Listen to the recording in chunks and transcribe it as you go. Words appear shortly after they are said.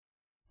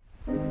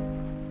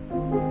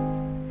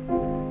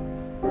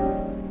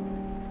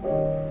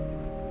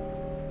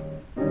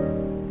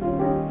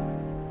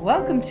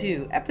Welcome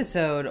to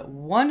episode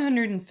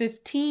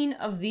 115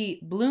 of the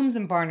Blooms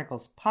and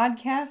Barnacles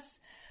podcast,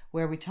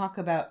 where we talk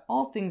about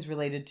all things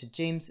related to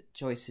James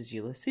Joyce's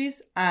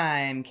Ulysses.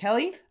 I'm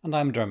Kelly. And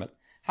I'm Dermot.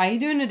 How you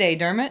doing today,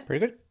 Dermot?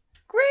 Pretty good.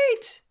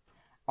 Great.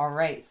 All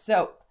right,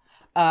 so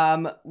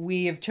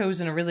we have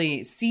chosen a really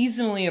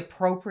seasonally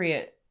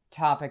appropriate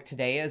topic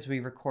today as we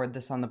record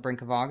this on the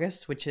brink of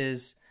August, which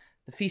is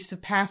the Feast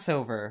of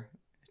Passover,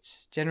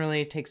 which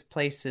generally takes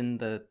place in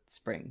the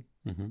spring.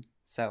 Mm-hmm.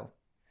 So,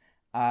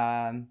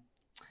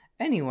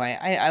 anyway,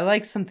 I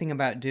like something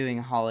about doing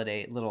a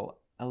holiday a little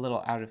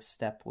out of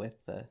step with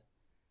the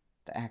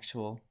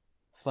actual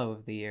flow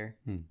of the year.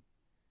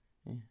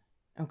 Yeah.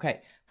 Okay,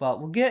 well,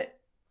 we'll get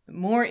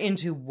more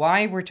into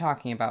why we're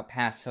talking about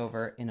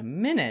Passover in a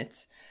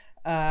minute,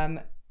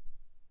 but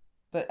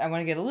I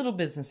want to get a little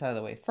business out of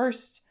the way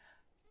first.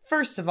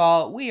 First of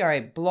all, we are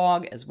a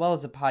blog as well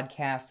as a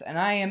podcast, and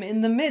I am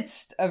in the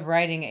midst of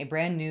writing a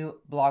brand new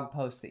blog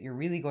post that you're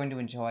really going to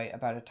enjoy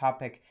about a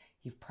topic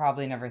you've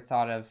probably never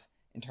thought of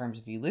in terms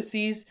of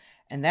Ulysses,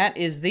 and that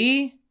is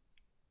the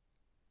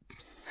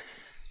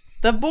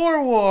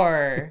Boer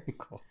War.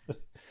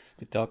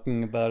 Been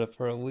talking about it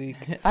for a week.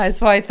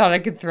 That's why I thought I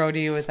could throw to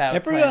you without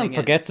Everyone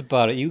forgets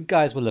about it. You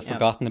guys will have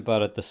forgotten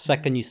about it the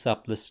second you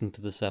stop listening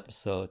to this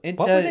episode.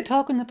 What were they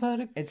talking about?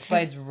 It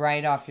slides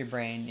right off your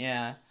brain,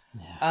 yeah.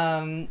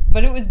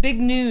 But it was big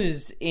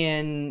news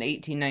in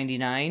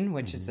 1899,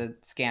 which is a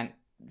scant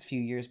few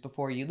years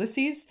before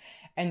Ulysses.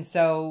 And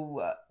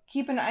so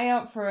keep an eye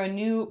out for a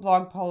new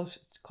blog post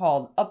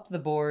called Up the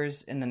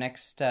Boers in the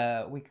next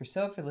week or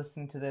so if you're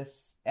listening to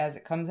this as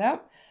it comes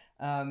out.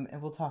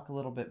 And we'll talk a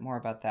little bit more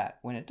about that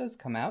when it does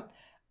come out.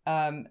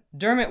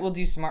 Dermot will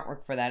do some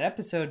artwork for that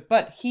episode,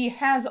 but he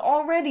has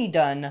already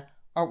done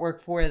artwork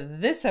for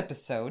this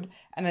episode,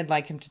 and I'd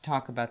like him to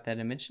talk about that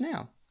image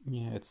now.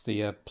 Yeah, it's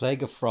the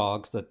plague of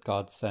frogs that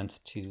God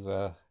sent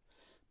to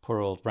poor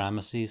old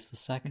Ramesses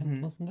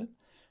II, wasn't it?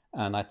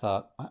 And I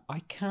thought, I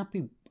can't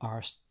be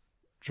arsed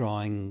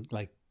drawing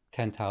like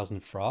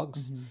 10,000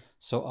 frogs,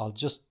 so I'll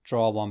just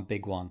draw one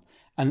big one.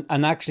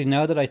 And actually,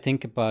 now that I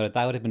think about it,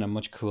 that would have been a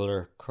much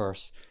cooler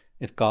curse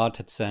if God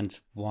had sent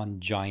one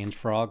giant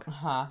frog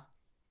to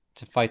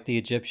fight the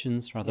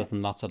Egyptians rather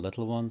than lots of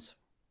little ones.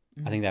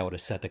 I think that would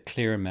have sent a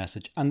clear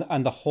message,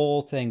 and the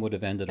whole thing would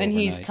have ended overnight. And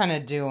he's kind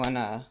of doing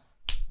a...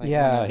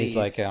 he's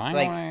like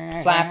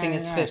slapping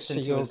his fist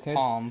into his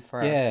palm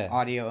for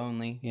audio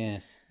only.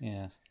 Yes.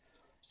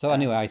 So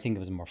anyway, I think it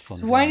was more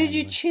fun. Why did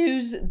you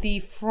choose the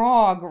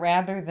frog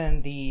rather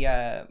than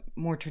the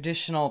more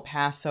traditional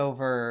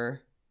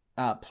Passover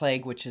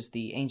plague, which is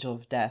the angel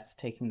of death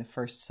taking the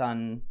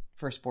firstborn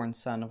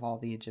son of all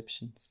the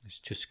Egyptians? It's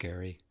too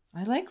scary.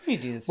 I like when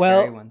you do the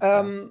scary ones,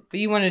 though.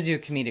 But you want to do a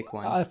comedic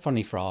one. A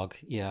funny frog,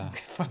 yeah.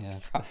 Okay, funny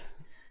frog.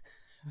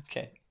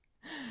 Okay.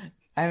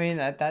 I mean,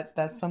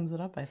 that sums it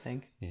up, I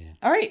think. Yeah.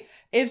 All right.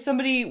 If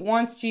somebody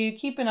wants to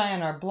keep an eye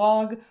on our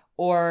blog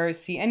or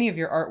see any of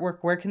your artwork,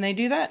 where can they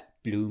do that?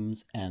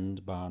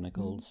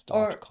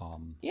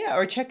 bloomsandbarnacles.com.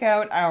 Or check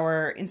out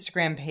our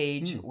Instagram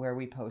page where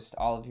we post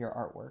all of your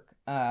artwork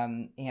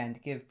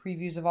and give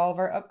previews of all of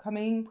our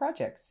upcoming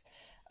projects.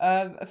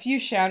 A few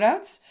shout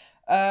outs.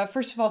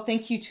 First of all,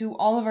 thank you to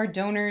all of our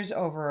donors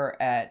over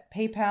at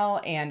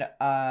PayPal and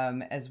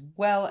as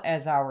well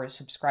as our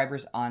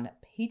subscribers on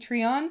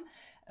Patreon.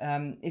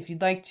 If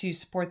you'd like to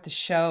support the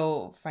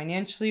show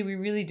financially, we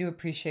really do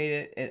appreciate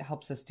it. It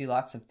helps us do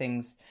lots of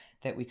things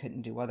that we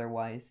couldn't do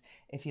otherwise.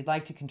 If you'd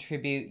like to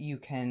contribute, you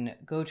can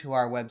go to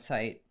our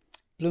website,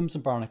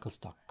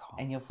 bloomsandbarnacles.com,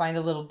 and you'll find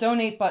a little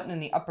donate button in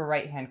the upper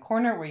right-hand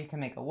corner where you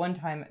can make a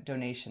one-time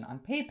donation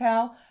on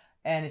PayPal.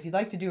 And if you'd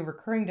like to do a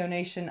recurring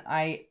donation,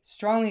 I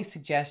strongly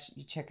suggest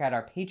you check out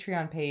our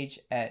Patreon page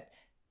at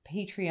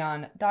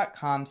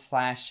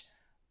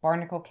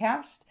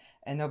patreon.com/barnaclecast.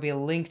 And there'll be a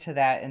link to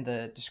that in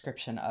the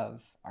description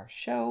of our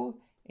show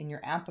in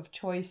your app of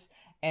choice.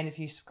 And if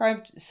you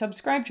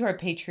subscribe to our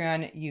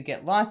Patreon, you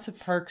get lots of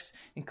perks,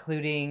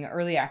 including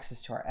early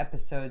access to our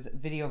episodes,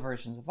 video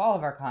versions of all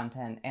of our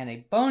content, and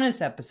a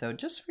bonus episode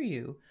just for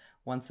you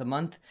once a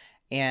month.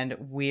 And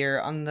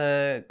we're on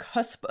the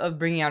cusp of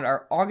bringing out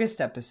our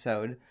August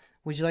episode.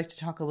 Would you like to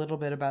talk a little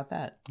bit about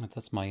that?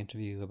 That's my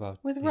interview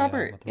with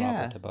Robert.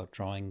 About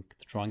drawing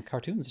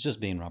cartoons. It's just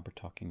me and Robert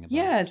talking about.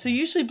 Yeah, so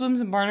usually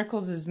Blooms and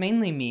Barnacles is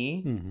mainly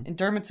me, and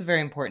Dermot's a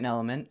very important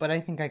element, but I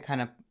think I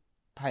kind of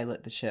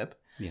pilot the ship.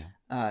 Yeah,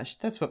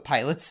 that's what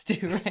pilots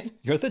do, right?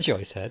 You're the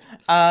Joyce head.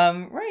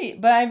 Right,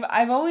 but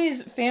I've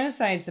always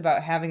fantasized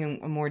about having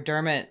a more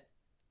Dermot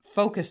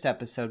focused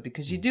episode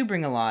because you do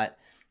bring a lot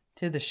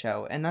to the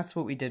show, and that's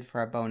what we did for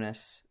our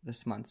bonus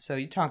this month. So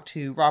you talked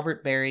to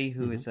Robert Berry,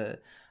 who is a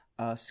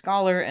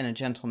scholar and a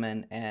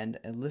gentleman and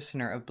a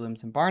listener of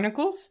Blooms and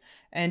Barnacles.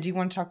 And do you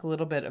want to talk a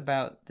little bit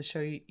about the show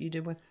you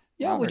did with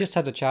Robert? We just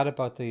had a chat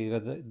about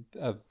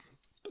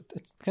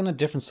it's kind of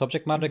different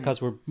subject matter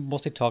because we're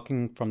mostly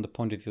talking from the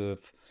point of view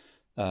of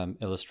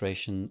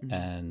illustration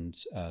and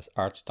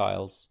art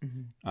styles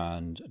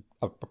and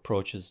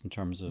approaches in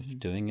terms of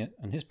doing it.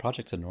 And his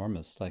project's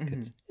enormous.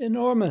 It's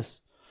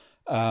enormous.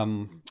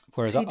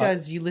 Whereas she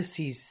does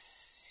Ulysses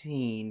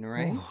scene,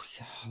 right? Oh,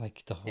 yeah,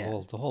 like the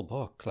whole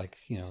book, like,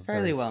 you know, it's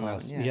fairly well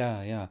known.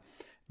 Yeah.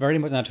 Very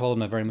much, and I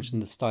told him very much in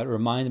the style. It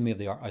reminded me of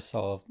the art I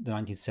saw of the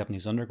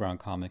 1970s underground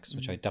comics,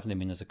 which I definitely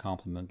mean as a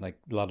compliment. Like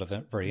a lot of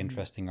very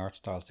interesting art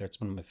styles there. It's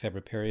one of my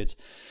favorite periods,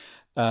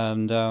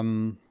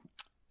 and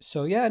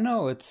so yeah,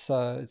 no, it's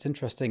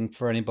interesting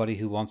for anybody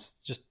who wants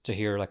just to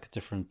hear like a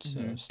different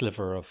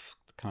sliver of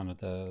kind of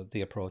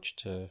the approach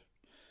to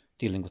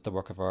dealing with the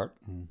work of art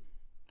and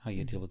how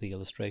you deal with the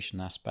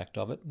illustration aspect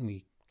of it. And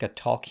we get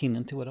Tolkien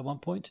into it at one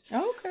point.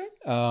 Oh, okay.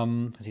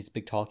 Because he's a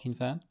big Tolkien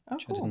fan,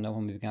 which cool. I didn't know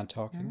when we began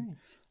talking.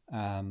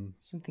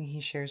 Something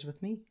he shares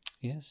with me.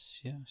 Yes.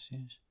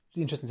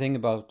 The interesting thing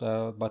about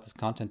this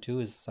content too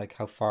is like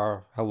how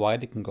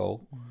wide it can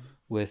go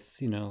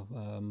with, you know,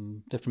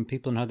 different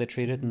people and how they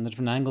treat it and the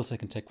different angles they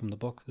can take from the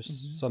book.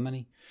 There's so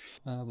many.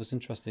 It was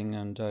interesting,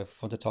 and I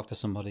want to talk to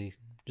somebody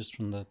just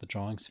from the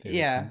drawing sphere.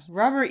 Yeah,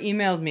 Robert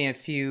emailed me a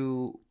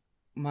few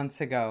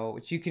months ago,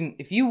 which you can,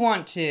 if you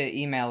want to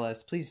email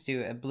us, please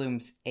do at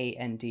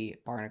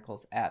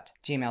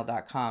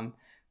bloomsandbarnacles@gmail.com.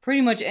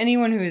 Pretty much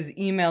anyone who has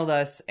emailed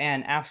us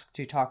and asked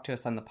to talk to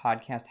us on the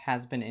podcast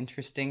has been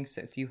interesting.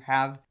 So if you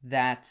have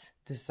that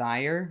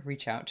desire,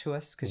 reach out to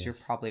us, because you're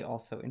probably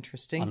also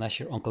interesting. Unless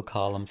you're Uncle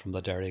Colin from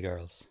the Derry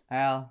Girls.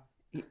 Well,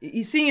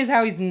 seeing as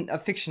how he's a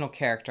fictional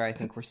character, I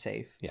think we're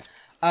safe. Yeah.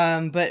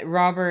 But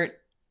Robert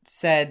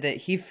said that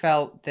he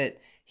felt that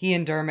he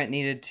and Dermot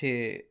needed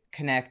to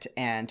connect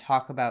and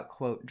talk about,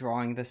 quote,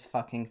 drawing this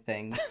fucking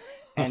thing.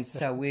 And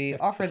so we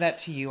offer that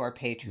to you, our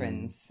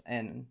patrons,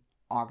 in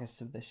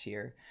August of this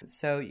year.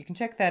 So you can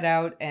check that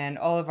out, and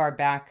all of our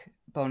back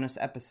bonus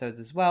episodes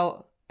as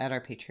well at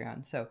our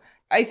Patreon. So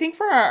I think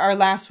for our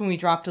last one, we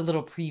dropped a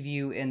little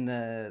preview in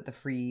the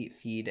free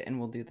feed, and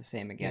we'll do the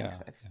same again.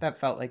 That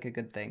felt like a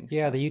good thing. So.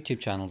 Yeah, the YouTube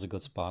channel is a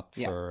good spot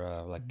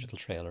for like little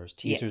trailers,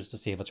 teasers to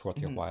see if it's worth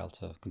your while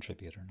to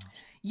contribute or not.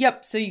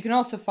 Yep. So you can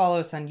also follow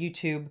us on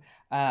YouTube,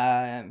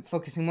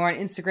 focusing more on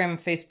Instagram and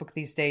Facebook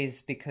these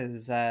days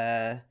because,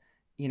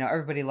 you know,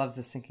 everybody loves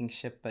a sinking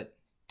ship, but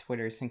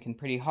Twitter's sinking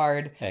pretty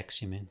hard.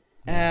 X, you mean?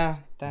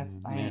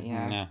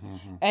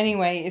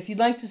 Anyway, if you'd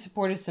like to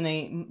support us in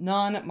a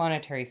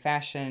non-monetary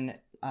fashion,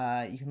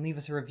 you can leave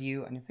us a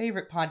review on your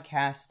favorite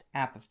podcast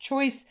app of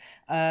choice,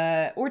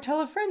 or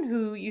tell a friend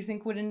who you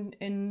think would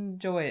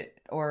enjoy it,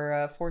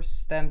 or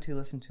force them to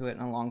listen to it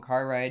in a long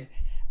car ride.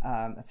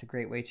 That's a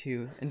great way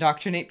to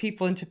indoctrinate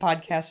people into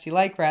podcasts you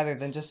like rather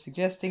than just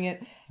suggesting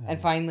it. And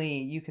finally,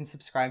 you can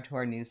subscribe to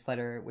our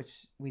newsletter,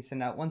 which we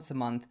send out once a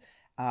month,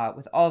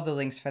 with all of the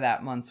links for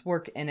that month's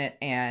work in it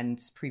and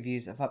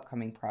previews of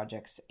upcoming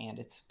projects. And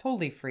it's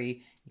totally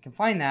free. You can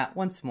find that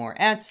once more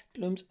at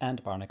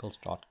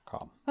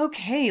bloomsandbarnacles.com.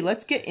 Okay,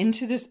 let's get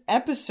into this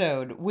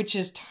episode, which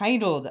is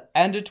titled,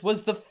 "And It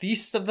Was the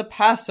Feast of the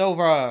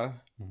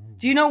Passover."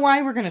 Do you know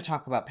why we're going to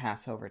talk about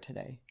Passover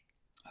today?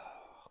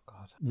 Oh,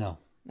 God. No.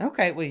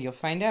 Okay, well, you'll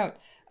find out.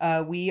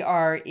 We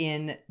are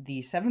in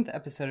the 7th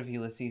episode of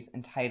Ulysses,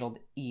 entitled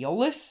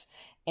Aeolus.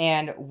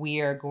 And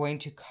we are going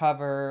to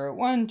cover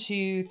 1,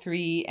 2,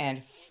 3,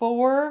 and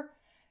 4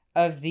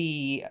 of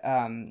the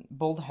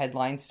bold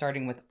headlines,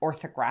 starting with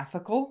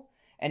orthographical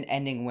and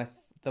ending with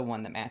the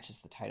one that matches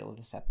the title of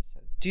this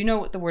episode. Do you know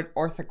what the word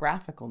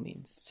orthographical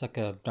means? It's like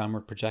a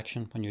downward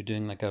projection when you're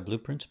doing like a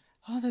blueprint.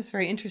 Oh, that's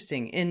very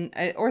interesting. In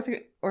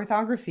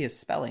orthography is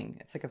spelling.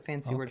 It's like a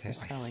fancy word for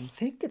spelling. I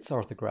think it's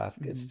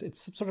orthographic. It's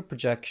some sort of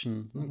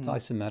projection. It's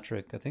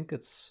isometric. I think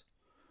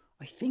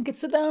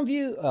it's a down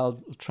view.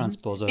 I'll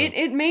transpose it.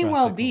 It may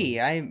well be.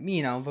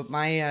 But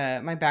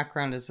my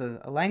background is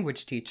a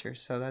language teacher,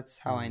 so that's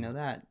how I know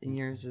that. And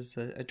yours is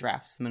a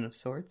draftsman of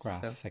sorts.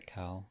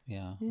 Graphical,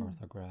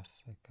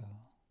 orthographical.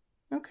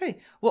 Okay.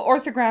 Well,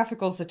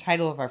 orthographical is the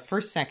title of our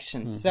first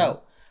section.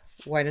 So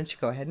why don't you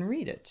go ahead and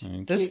read it?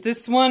 Okay.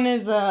 This one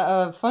is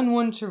a fun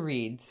one to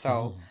read.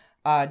 So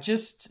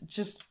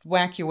just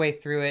whack your way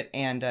through it,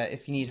 and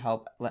if you need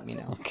help, let me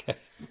know. Okay.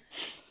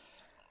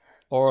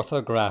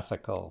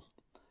 Orthographical.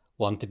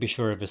 Want to be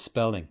sure of his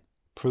spelling.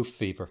 Proof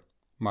fever.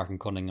 Martin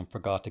Cunningham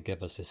forgot to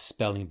give us his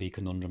spelling bee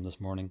conundrum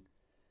this morning.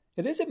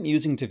 It is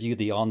amusing to view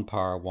the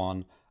onpar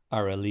one,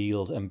 our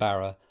alleled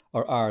embarra,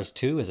 or ours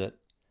too, is it?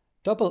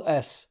 Double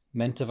S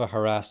meant of a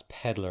harassed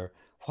peddler,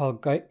 while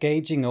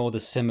gauging the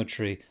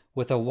symmetry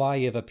with a Y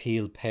of a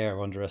peeled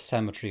pear under a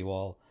cemetery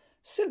wall.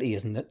 Silly,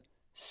 isn't it?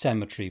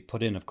 Cemetery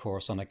put in, of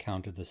course, on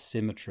account of the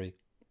symmetry.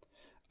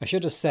 I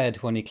should have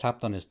said when he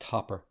clapped on his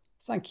topper,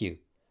 "Thank you."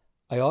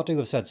 I ought to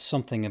have said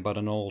something about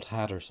an old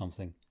hat or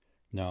something.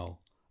 No,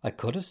 I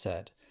could have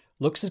said,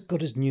 "Looks as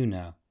good as new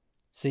now."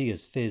 See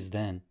his fizz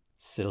then.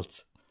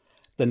 Silt.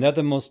 The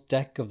nethermost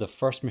deck of the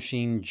first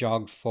machine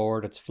jogged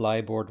forward its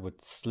flyboard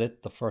would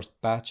slit the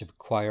first batch of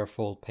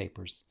quire-fold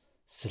papers.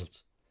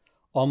 Silt.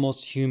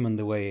 Almost human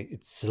the way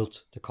it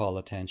silt to call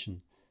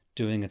attention,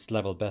 doing its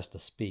level best to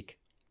speak.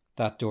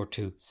 That door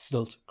too,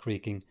 silt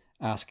creaking,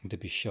 asking to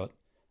be shut.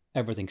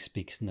 Everything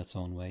speaks in its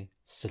own way.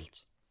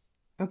 Silt.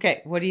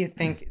 Okay, what do you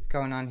think is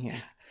going on here?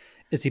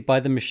 Is he by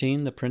the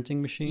machine, the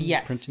printing machine?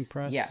 Yes. Printing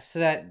press? Yeah, so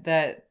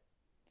that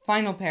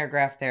final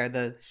paragraph there,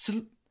 the sl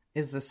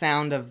is the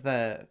sound of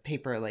the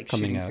paper like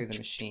Coming shooting out. through the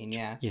machine.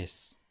 Yeah.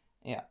 Yes.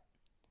 Yeah.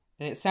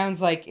 And it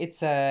sounds like it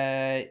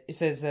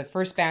says a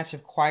first batch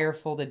of choir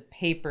folded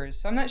papers.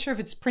 So I'm not sure if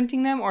it's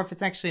printing them or if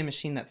it's actually a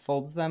machine that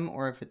folds them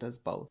or if it does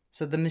both.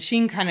 So the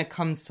machine kind of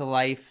comes to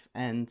life,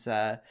 and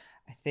I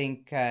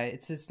think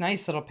it's this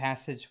nice little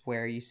passage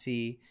where you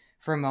see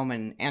for a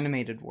moment an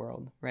animated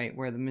world, right?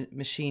 Where the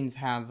machines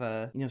have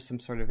some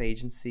sort of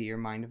agency or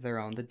mind of their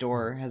own. The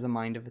door has a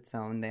mind of its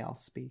own. They all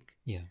speak.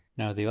 Yeah.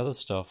 Now the other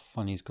stuff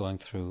when he's going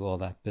through all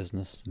that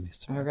business.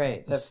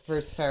 Okay, the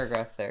first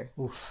paragraph there.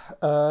 Oof.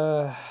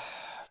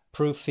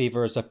 Proof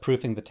fevers are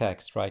proofing the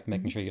text, right?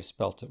 Making sure you've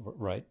spelt it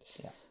right.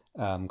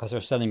 Yeah. Because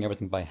they're sending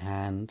everything by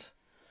hand.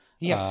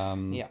 Yeah.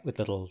 With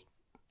little.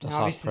 And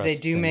obviously, they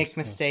do make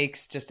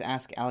mistakes. Just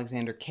ask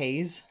Alexander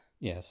Case.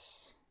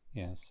 Yes.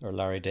 Or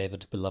Larry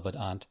David, beloved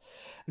aunt.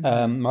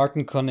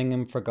 Martin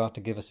Cunningham forgot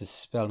to give us his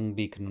spelling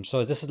beacon.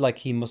 So this is like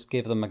he must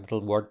give them like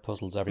little word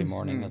puzzles every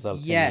morning, as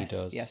Elfini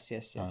does.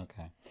 Yes.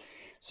 Okay.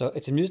 So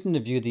it's amusing to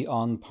view the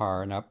on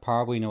par. Now,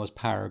 par we know is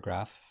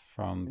paragraph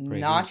from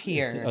previous. Not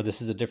here.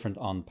 This is a different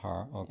on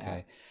par.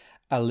 Okay.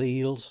 Yeah.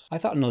 Alleles. I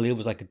thought an allele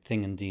was like a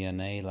thing in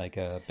DNA, like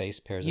a base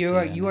pairs of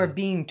DNA. You are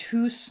being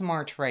too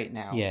smart right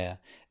now. Yeah.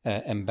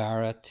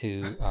 Embara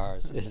 2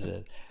 R's is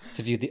it?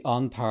 To view the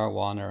on par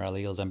 1 or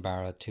allele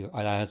Embara 2.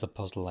 That is a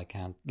puzzle I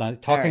can't. Now,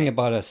 talking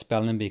about a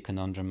spelling bee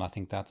conundrum, I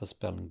think that's a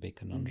spelling bee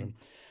conundrum.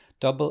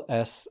 Double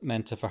S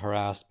meant to a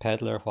harassed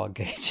peddler while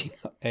gauging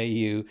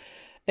AU.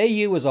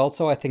 AU was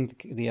also, I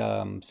think, the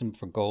symbol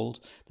for gold.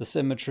 The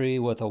symmetry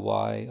with a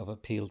Y of a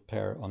peeled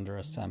pear under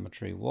a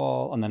cemetery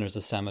wall. And then there's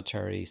a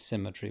cemetery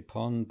symmetry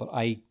pun. But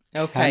I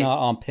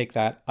cannot unpick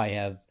that. I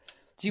have...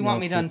 Do you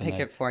want me to unpick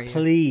it for you?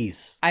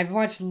 Please. I've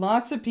watched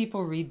lots of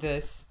people read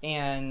this,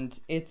 and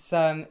it is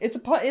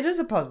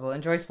a puzzle,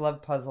 and Joyce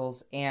loved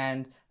puzzles.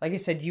 And like I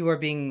said, you are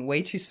being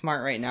way too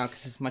smart right now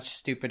because it's much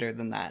stupider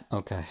than that.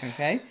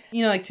 Okay.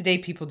 Like today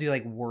people do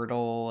like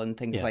Wordle and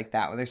things like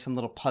that, where there's some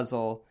little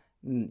puzzle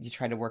and you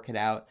try to work it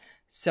out.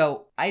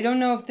 So I don't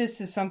know if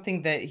this is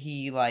something that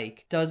he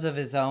like does of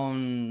his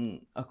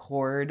own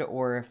accord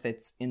or if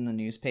it's in the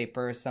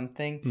newspaper or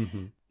something.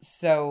 Mm-hmm.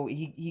 So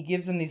he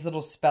gives them these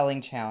little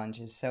spelling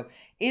challenges. So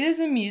it is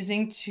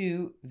amusing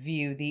to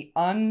view the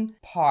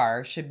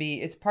unpar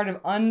it's part of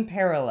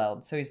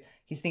unparalleled. So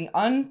he's thinking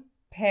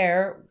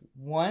unpair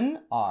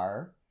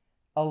 1R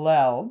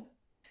alleled,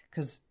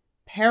 because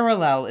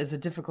parallel is a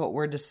difficult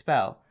word to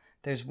spell.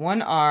 There's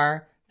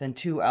 1R, then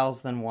 2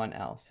 L's, then 1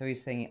 L. So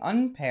he's thinking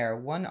unpair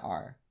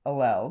 1R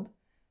alleled.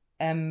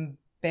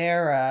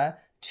 Embara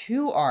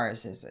 2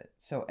 R's is it?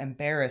 So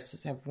embarrass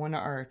does have 1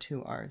 R or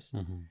 2 R's.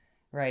 Mm-hmm.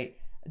 Right.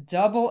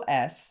 Double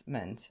S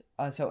meant,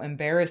 so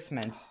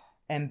embarrassment.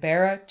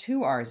 Embara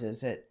 2 R's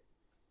is it?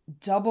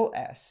 Double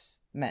S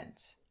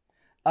meant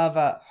of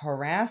a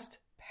harassed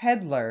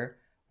peddler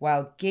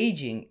while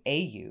gauging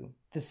AU.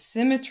 The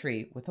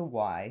symmetry with a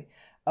Y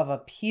of a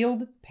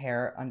peeled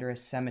pear under a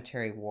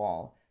cemetery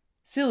wall.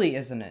 Silly,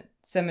 isn't it?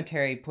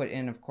 Cemetery put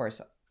in, of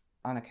course,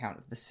 on account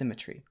of the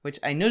symmetry, which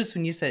I noticed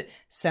when you said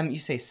you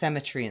say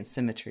symmetry and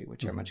symmetry,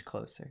 which are much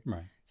closer.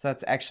 Right. So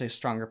that's actually a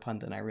stronger pun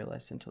than I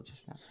realized until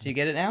just now. Do you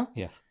get it now?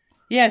 Yeah.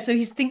 Yeah, so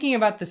he's thinking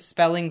about the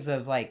spellings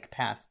of like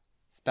past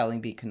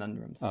spelling bee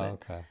conundrums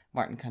that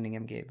Martin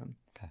Cunningham gave him.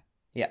 Okay.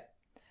 Yeah.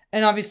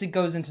 And obviously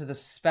goes into the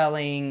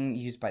spelling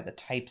used by the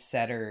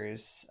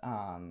typesetters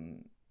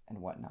and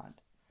whatnot.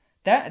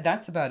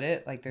 That's about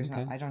it. Like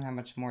I don't have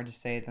much more to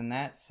say than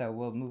that, so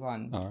we'll move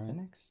on to the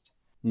next.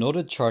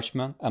 Noted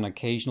churchman and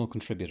occasional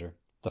contributor.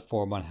 The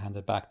foreman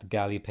handed back the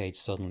galley page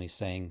suddenly,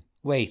 saying,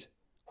 "Wait,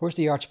 where's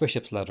the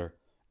Archbishop's letter?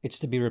 It's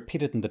to be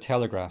repeated in the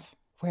Telegraph."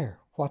 "Where?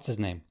 What's his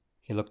name?"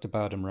 He looked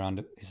about him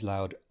round his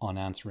loud,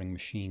 unanswering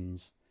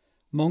machines.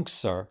 "Monks,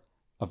 sir,"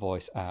 a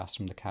voice asked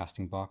from the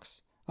casting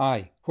box.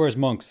 "Aye, where's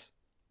Monks?"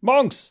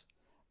 "Monks!"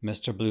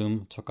 Mr.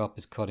 Bloom took up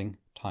his cutting.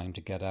 Time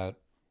to get out.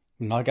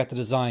 "And I'll get the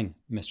design,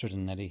 Mr.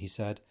 Donetti," he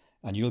said,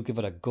 "and you'll give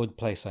it a good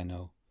place, I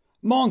know."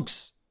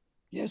 "Monks!"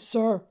 "Yes,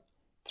 sir."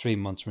 3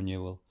 months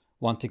renewal.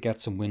 Want to get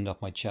some wind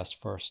off my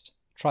chest first.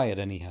 Try it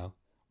anyhow.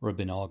 Rub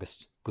in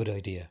August. Good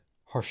idea.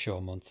 Horse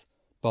show month.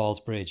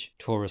 Ballsbridge.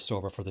 Tourists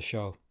over for the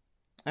show.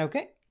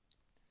 Okay.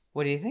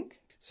 What do you think?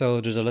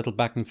 So there's a little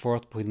back and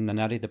forth between the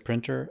Natty, the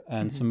printer,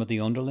 and some of the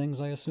underlings,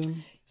 I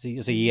assume?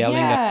 Is he yelling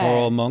at poor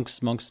old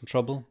Monks in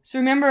trouble? So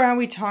remember how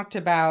we talked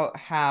about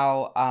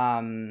how,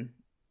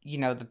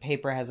 the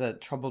paper has a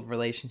troubled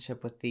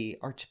relationship with the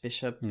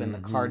Archbishop and the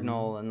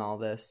Cardinal and all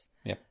this?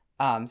 Yep.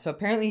 So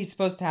apparently he's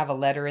supposed to have a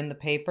letter in the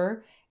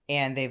paper,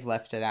 and they've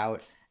left it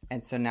out.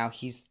 And so now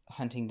he's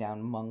hunting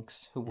down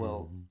Monks, who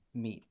will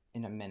meet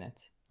in a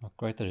minute. Oh,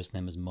 great that his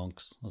name is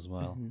Monks as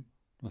well. Mm-hmm.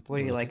 What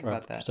do you like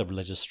about that? It's a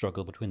religious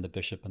struggle between the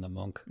bishop and the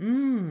monk.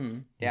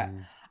 Yeah.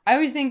 I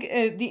always think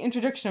the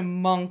introduction of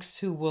Monks,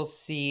 who we'll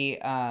see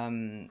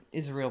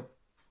is a real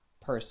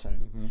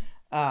person.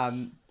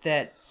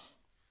 That,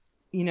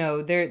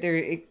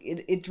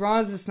 it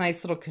draws this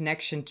nice little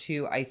connection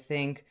to, I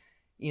think,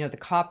 the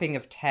copying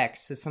of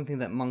text is something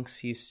that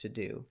monks used to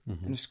do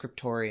in a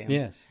scriptorium.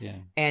 Yes, yeah.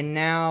 And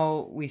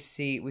now we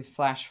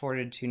flash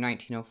forwarded to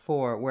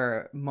 1904,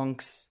 where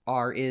monks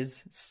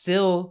is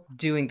still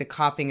doing the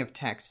copying of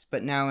text,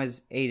 but now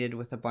is aided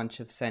with a bunch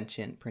of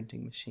sentient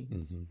printing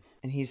machines.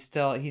 And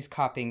he's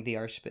copying the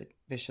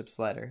Archbishop's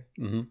letter,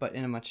 but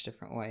in a much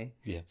different way.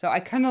 Yeah. So I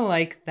kind of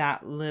like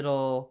that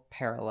little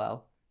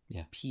parallel.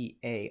 Yeah.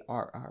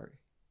 Parrelo.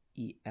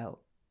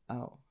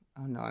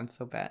 Oh no, I'm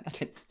so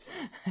bad.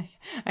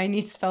 I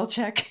need spell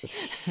check.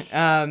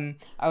 I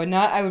would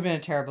have been a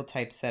terrible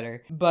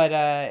typesetter. But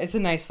it's a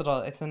nice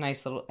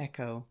little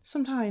echo.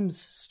 Sometimes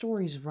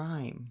stories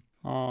rhyme.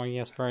 Oh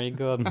yes, very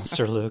good,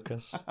 Mr.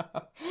 Lucas.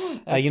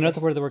 You know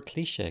where the word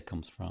cliche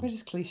comes from? Where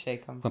does cliche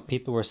come from? When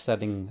people were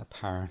setting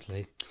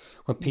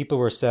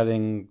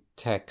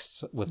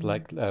texts with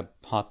like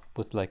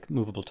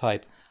movable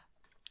type,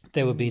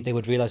 they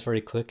would realize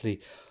very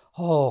quickly,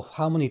 oh,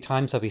 how many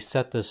times have we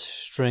set this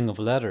string of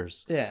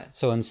letters? Yeah.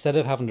 So instead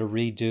of having to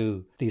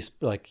redo these,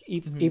 like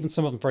even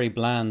some of them very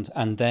bland,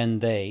 and then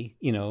they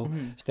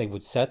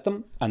would set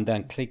them and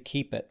then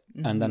keep it,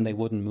 and then they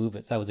wouldn't move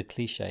it. So that was a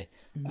cliche.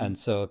 And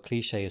so a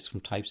cliche is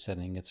from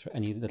typesetting. It's for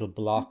any little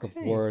block of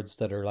words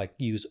that are like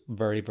used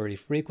very, very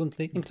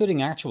frequently,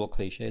 including actual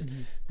cliches.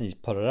 Then you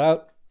put it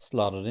out,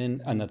 slot it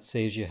in, and that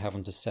saves you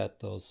having to set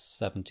those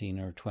 17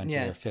 or 20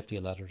 or 50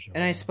 letters.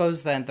 And I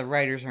suppose then the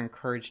writers are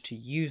encouraged to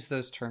use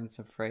those turns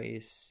of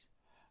phrase.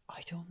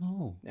 I don't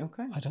know.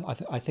 Okay.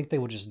 I think they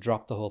would just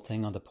drop the whole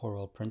thing on the poor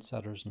old print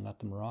setters and let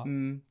them rot.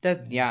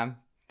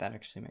 That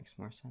actually makes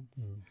more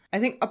sense. I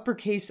think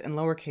uppercase and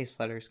lowercase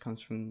letters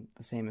comes from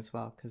the same as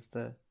well, because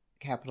the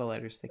capital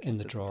letters they kept in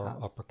the at drawer, the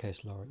top.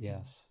 uppercase, lower.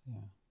 Yes,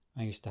 yeah.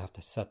 I used to have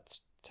to set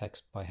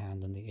text by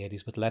hand in the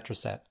 80s with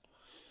Letraset.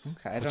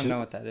 Okay, I don't know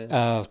what that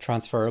is.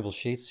 Transferable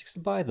sheets. You used to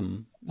buy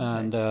them,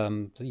 and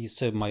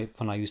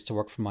when I used to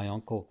work for my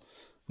uncle,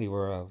 we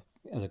were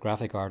as a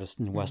graphic artist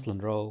in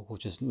Westland Row,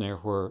 which is near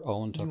where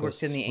Owen took us. You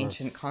worked in the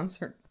ancient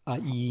concert.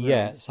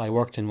 Yes, I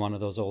worked in one of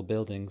those old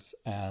buildings,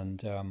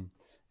 and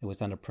it was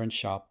then a print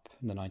shop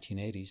in the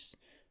 1980s.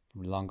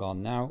 Long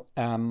gone now.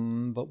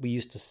 But we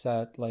used to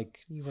set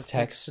like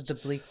text to the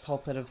bleak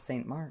pulpit of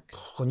St. Mark's.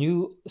 When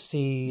you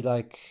see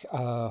like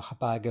a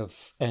bag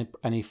of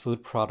any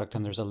food product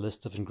and there's a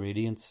list of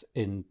ingredients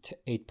in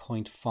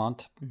 8-point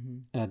font,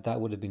 that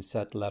would have been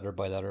set letter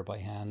by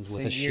hand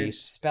with a sheet. So you're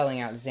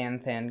spelling out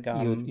xanthan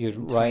gum.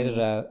 You'd write it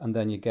out, and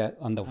then you get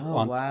and the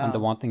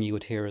one thing you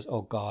would hear is,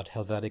 "Oh God,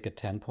 Helvetica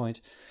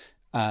 10-point."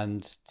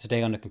 And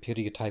today on the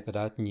computer you type it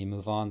out and you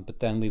move on.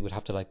 But then we would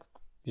have to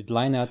you'd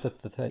line out the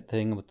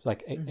thing with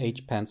like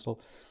H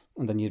pencil,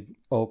 and then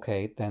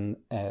then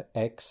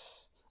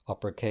X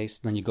uppercase.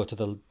 Then you go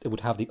to it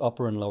would have the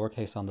upper and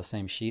lowercase on the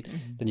same sheet.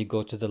 Then you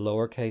go to the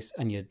lowercase,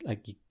 and you'd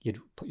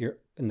put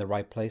in the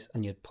right place,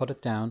 and you'd put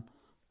it down,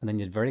 and then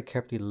you'd very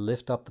carefully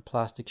lift up the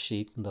plastic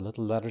sheet, and the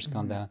little letters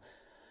gone down,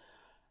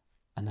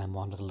 and then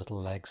one of the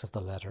little legs of the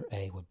letter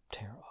A would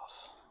tear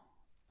off,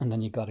 and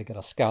then you got to get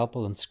a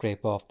scalpel and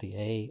scrape off the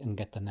A and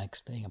get the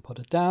next thing and put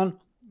it down.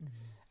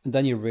 And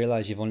then you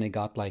realize you've only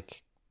got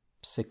like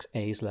 6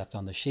 A's left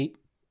on the sheet.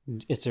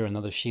 Is there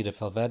another sheet of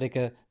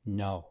Helvetica?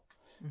 No.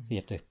 So you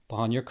have to put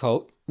on your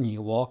coat and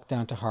you walk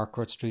down to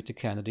Harcourt Street to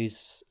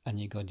Kennedy's and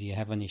you go, do you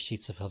have any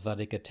sheets of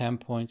Helvetica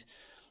 10-point?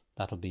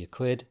 That'll be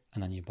 £1.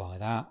 And then you buy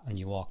that and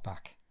you walk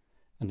back.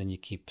 And then you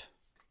keep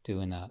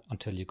doing that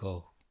until you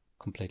go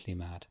completely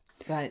mad.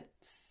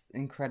 That's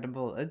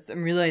incredible.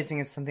 I'm realizing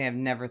it's something I've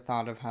never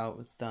thought of how it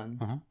was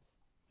done.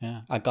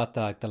 Yeah, I got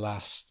the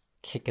last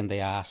kick in the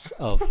ass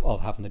of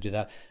having to do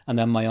that. And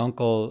then my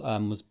uncle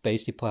was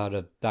basically put out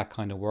of that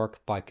kind of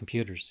work by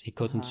computers. He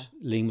couldn't,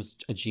 Liam was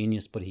a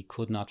genius, but he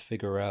could not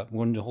figure out,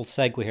 one the whole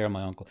segue here on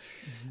my uncle.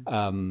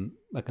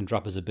 I can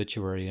drop his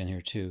obituary in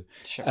here too.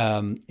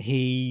 Sure.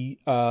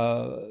 He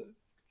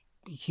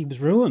was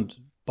ruined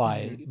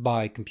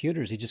by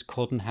computers. He just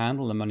couldn't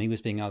handle them, and he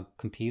was being out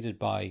competed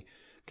by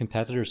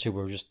competitors who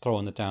were just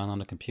throwing it down on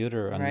a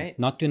computer and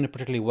not doing it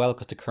particularly well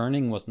because the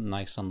kerning wasn't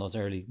nice on those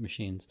early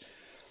machines.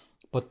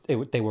 But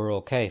they were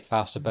okay,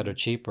 faster, better,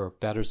 cheaper,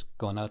 better's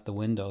going out the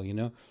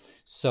window,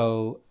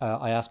 So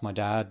I asked my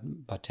dad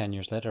about 10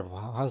 years later,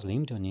 how's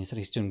Liam doing? And he said,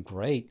 he's doing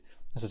great.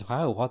 I said,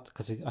 how, what?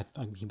 Because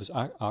he was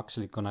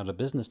actually going out of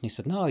business. And he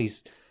said, no,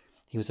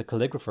 he was a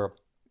calligrapher.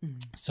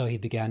 So he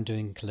began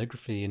doing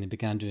calligraphy, and he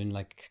began doing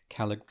like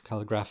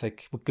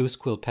calligraphic with goose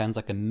quill pens,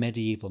 like a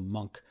medieval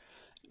monk.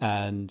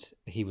 And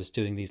he was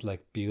doing these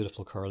like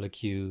beautiful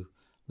curlicue,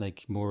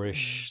 like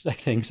Moorish like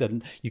things that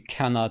you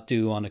cannot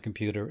do on a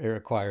computer. It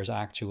requires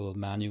actual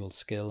manual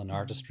skill and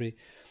artistry.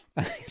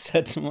 And he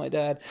said to my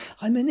dad,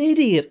 I'm an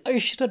idiot. I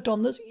should have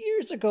done this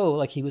years ago.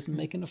 Like he was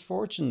making a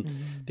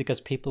fortune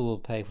because people will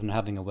pay when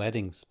having a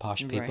wedding.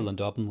 Posh people in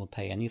Dublin will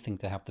pay anything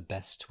to have the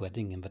best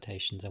wedding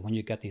invitations. And when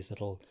you get these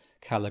little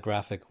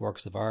calligraphic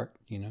works of art,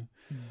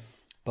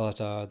 But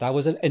that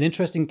was an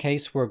interesting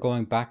case where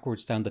going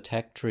backwards down the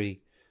tech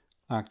tree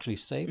actually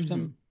saved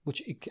him.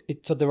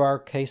 So there are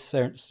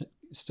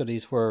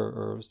studies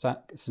or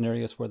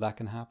scenarios where that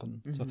can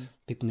happen. So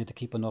people need to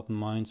keep an open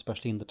mind,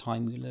 especially in the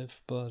time we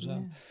live. But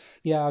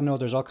I know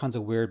there's all kinds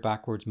of weird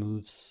backwards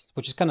moves,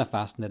 which is kind of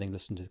fascinating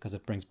listening to because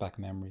it brings back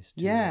memories.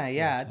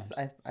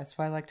 That's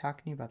why I like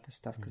talking to you about this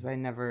stuff, because I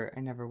never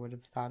would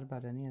have thought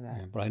about any of that.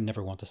 Yeah, but I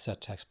never want to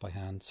set text by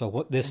hand. So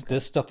what this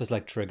stuff is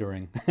like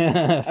triggering.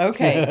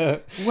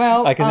 Okay,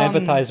 well, I can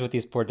empathize with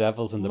these poor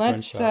devils in the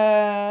print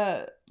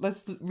shop.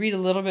 Let's read a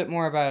little bit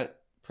more about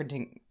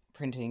printing,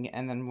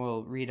 and then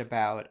we'll read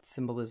about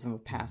symbolism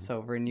of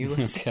Passover and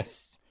Ulysses. Okay.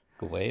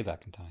 Go way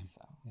back in time.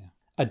 So. Yeah.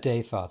 A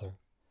day father.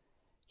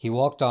 He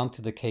walked on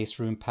through the case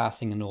room,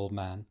 passing an old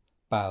man,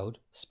 bowed,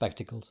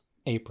 spectacled,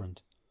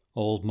 aproned.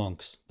 Old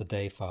monks, the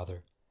day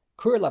father.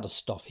 Queer lot of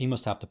stuff he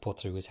must have to put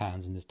through his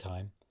hands in his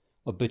time.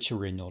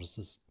 Obituary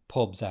notices,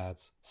 pubs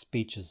ads,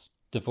 speeches,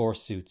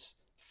 divorce suits,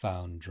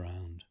 found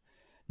drowned.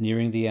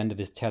 Nearing the end of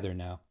his tether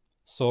now.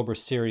 Sober,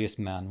 serious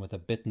man with a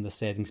bit in the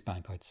savings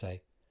bank, I'd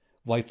say.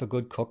 Wife a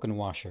good cook and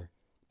washer.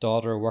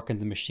 Daughter working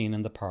the machine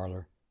in the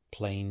parlour.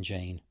 Plain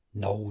Jane.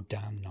 No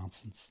damn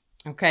nonsense.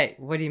 Okay,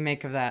 what do you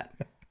make of that?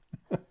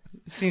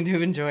 Seem to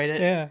have enjoyed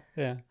it.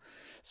 Yeah.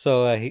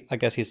 So I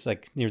guess he's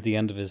like near the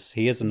end of his.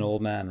 He is an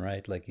old man,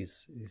 right? Like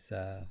he's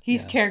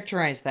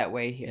characterized that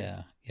way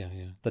here. Yeah.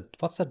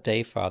 What's a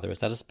day father? Is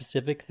that a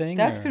specific thing?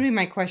 That's going to be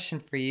my question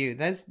for you.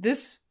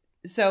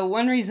 So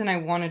one reason I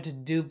wanted to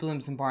do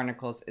Blooms and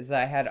Barnacles is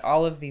that I had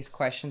all of these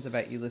questions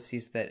about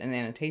Ulysses that an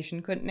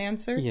annotation couldn't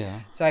answer.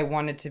 Yeah. So I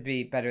wanted to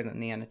be better than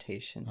the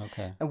annotation.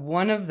 Okay. And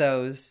one of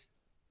those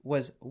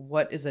was,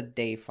 what is a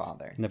day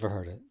father? Never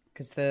heard it.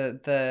 Because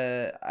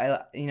the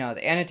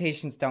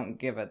annotations don't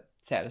give a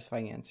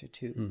satisfying answer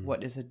to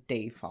what is a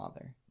day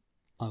father.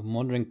 I'm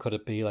wondering, could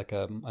it be like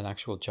an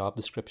actual job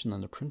description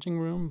in the printing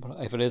room?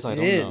 But if it is, I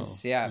don't know. It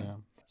is, yeah.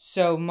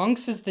 So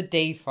Monks is the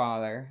day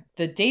father.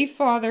 The day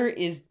father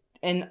is,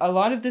 and a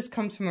lot of this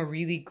comes from a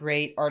really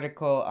great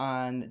article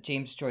on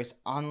James Joyce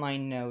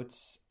Online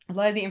Notes. A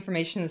lot of the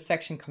information in this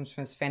section comes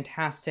from this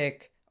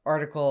fantastic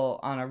article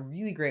on a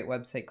really great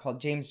website called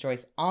James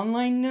Joyce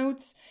Online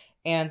Notes.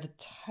 And the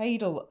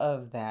title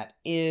of that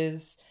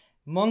is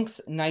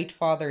Monks, Night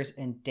Fathers,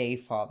 and Day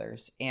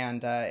Fathers.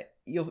 And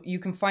you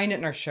can find it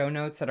in our show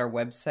notes at our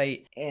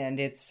website. And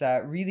it's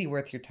really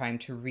worth your time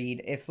to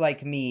read. If,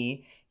 like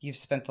me, you've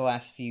spent the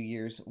last few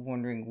years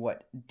wondering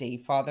what day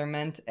father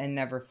meant and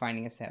never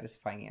finding a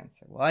satisfying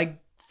answer. Well, I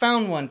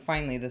found one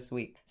finally this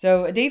week.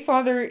 So a day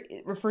father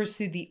refers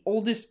to the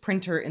oldest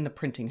printer in the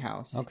printing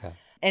house. Okay.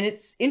 And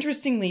it's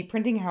interestingly,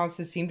 printing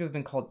houses seem to have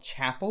been called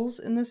chapels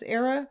in this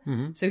era.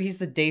 Mm-hmm. So he's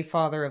the day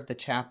father of the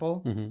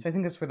chapel. Mm-hmm. So I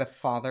think that's where the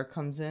father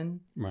comes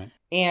in. Right.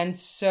 And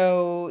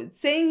so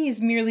saying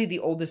he's merely the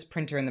oldest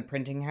printer in the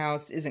printing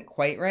house isn't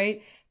quite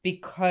right,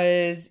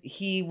 because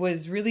he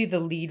was really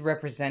the lead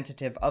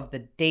representative of the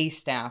day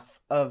staff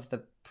of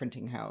the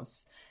printing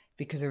house,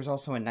 because there was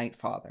also a night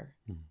father.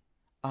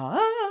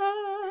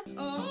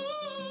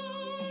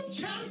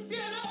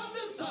 Champion of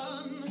the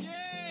sun.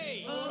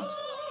 Yay!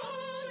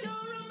 You're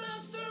a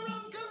master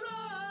of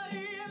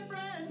karate and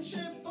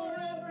friendship for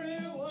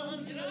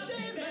everyone.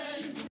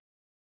 David.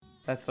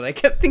 That's what I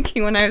kept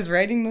thinking when I was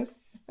writing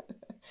this.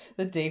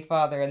 The day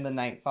father and the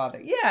night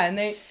father. Yeah,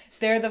 and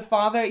they're the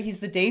father. He's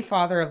the day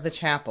father of the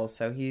chapel.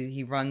 So he's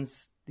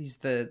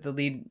the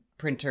lead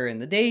printer in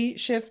the day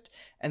shift,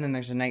 and then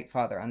there's a night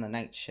father on the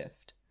night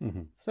shift.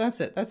 Mm-hmm. So that's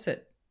it.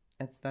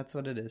 That's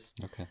what it is.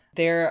 Okay.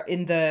 There,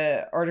 in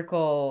the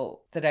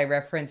article that I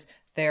referenced,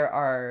 there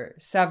are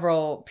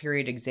several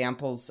period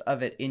examples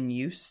of it in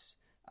use,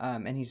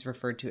 and he's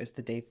referred to as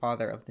the day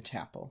father of the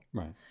chapel.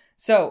 Right.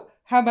 So,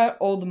 how about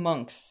old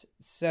monks?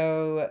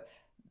 So,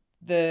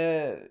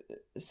 the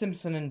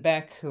Simpson and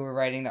Beck, who were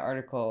writing the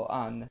article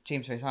on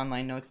James Joyce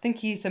Online Notes, think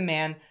he's a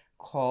man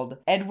called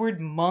Edward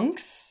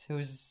Monks.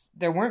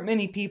 There weren't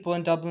many people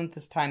in Dublin at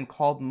this time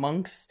called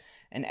Monks.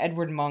 And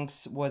Edward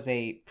Monks was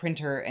a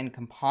printer and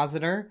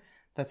compositor.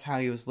 That's how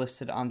he was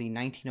listed on the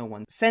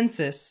 1901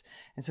 census.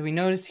 And so we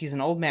noticed he's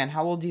an old man.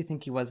 How old do you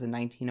think he was in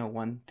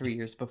 1901, 3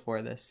 years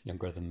before this?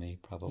 Younger than me,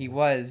 probably. He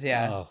was,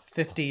 yeah.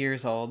 50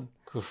 years old.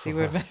 He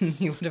would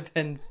have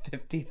been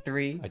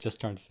 53. I just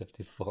turned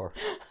 54.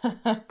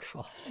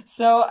 God.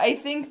 So I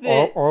think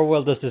that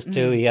Orwell does this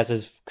too. He has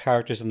his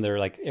characters in their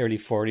like early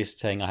 40s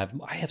saying,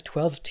 I have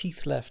 12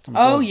 teeth left.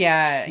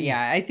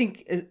 Yeah. I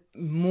think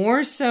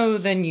more so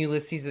than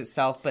Ulysses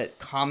itself, but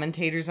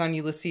commentators on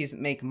Ulysses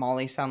make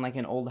Molly sound like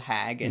an old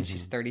hag, and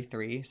she's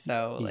 33.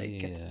 So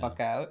get the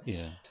fuck out.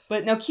 Yeah.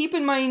 But now keep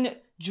in mind,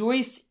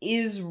 Joyce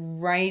is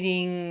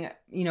writing,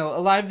 a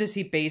lot of this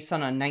he based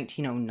on a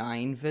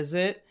 1909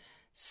 visit.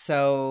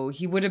 So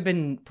he would have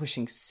been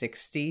pushing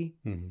 60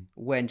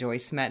 when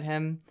Joyce met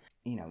him,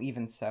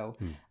 even so.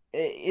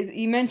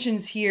 He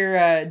mentions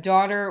here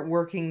daughter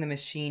working the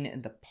machine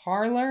in the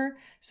parlor.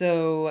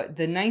 So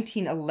the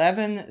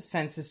 1911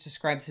 census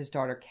describes his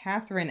daughter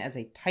Catherine as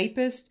a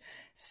typist.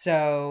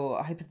 So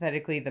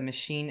hypothetically, the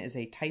machine is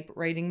a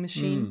typewriting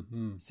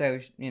machine. So,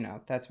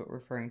 that's what we're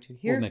referring to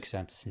here. Will make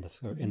sense in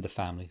the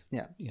family.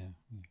 Yeah.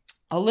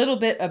 A little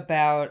bit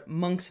about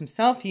Monks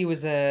himself. He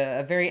was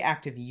a very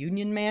active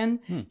union man.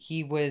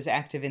 He was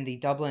active in the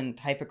Dublin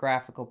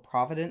Typographical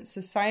Providence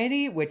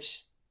Society,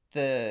 which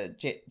the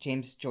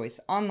James Joyce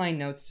Online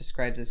Notes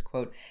describes as,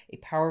 quote, a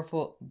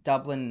powerful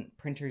Dublin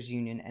printers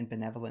union and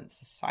benevolent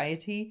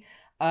society.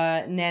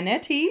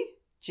 Nanetti,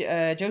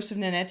 Joseph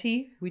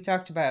Nanetti, we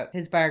talked about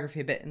his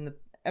biography a bit in the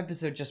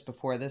episode just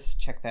before this.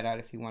 Check that out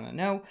if you want to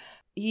know.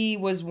 He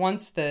was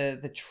once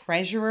the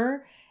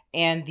treasurer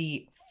and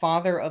the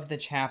father of the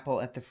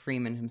chapel at the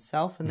Freeman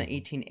himself in the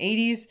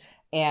 1880s.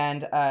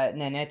 And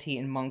Nanetti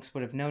and Monks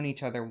would have known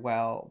each other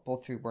well,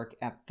 both through work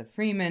at the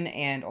Freeman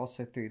and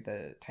also through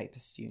the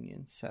typist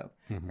union. So,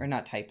 or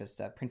not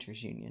typist,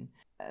 printers union.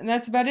 And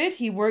that's about it.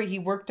 He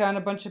worked on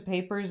a bunch of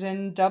papers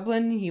in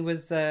Dublin. He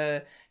was,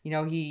 I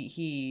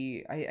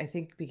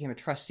think became a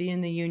trustee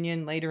in the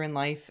union later in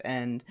life.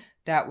 And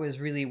that was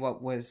really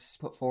what was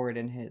put forward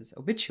in his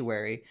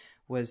obituary,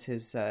 was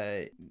his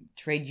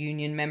trade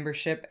union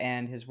membership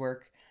and his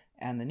work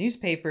and the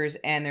newspapers.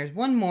 And there's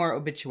one more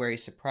obituary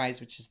surprise,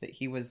 which is that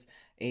he was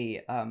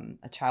a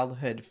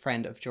childhood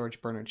friend of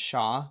George Bernard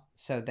Shaw.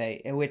 So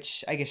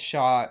which I guess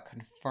Shaw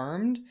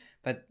confirmed,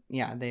 but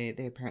yeah, they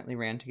apparently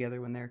ran together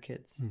when they were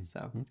kids.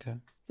 So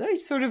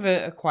he's sort of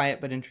a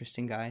quiet but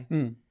interesting guy.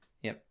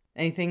 Yep.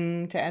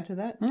 Anything to add to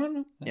that?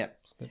 No. Yep.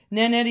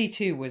 Nanetti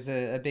too was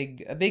a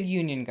big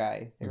union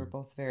guy. They were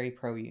both very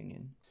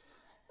pro-union.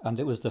 And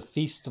it was the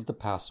feast of the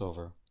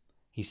Passover.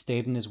 He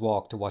stayed in his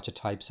walk to watch a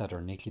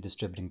typesetter neatly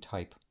distributing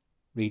type.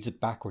 Reads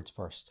it backwards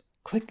first.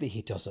 Quickly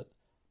he does it.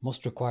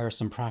 Must require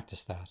some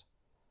practice, that.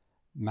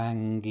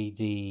 Mangi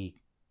di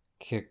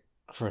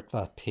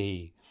kikrikla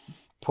p.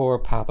 Poor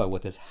Papa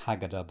with his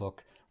Haggadah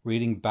book,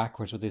 reading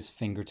backwards with his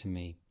finger to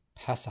me.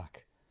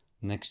 Pesach.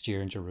 Next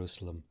year in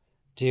Jerusalem.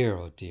 Dear,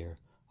 oh dear.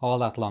 All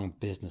that long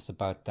business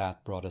about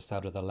that brought us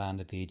out of the land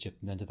of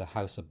Egypt and into the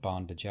house of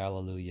bondage.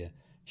 Hallelujah.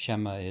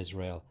 Shema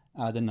Israel.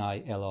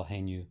 Adonai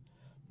Eloheinu.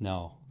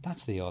 No,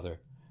 that's the other.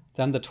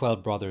 Then the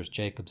 12 brothers,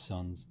 Jacob's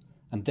sons.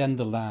 And then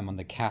the lamb and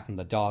the cat and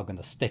the dog and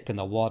the stick and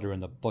the water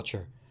and the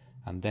butcher.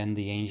 And then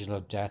the angel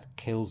of death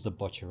kills the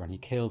butcher, and he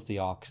kills the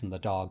ox, and the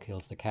dog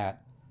kills the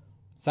cat.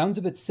 Sounds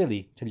a bit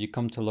silly till you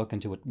come to look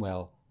into it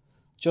well.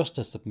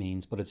 Justice it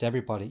means, but it's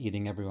everybody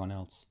eating everyone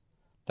else.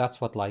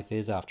 That's what life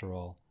is after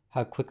all.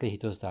 How quickly he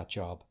does that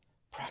job.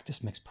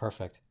 Practice makes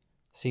perfect.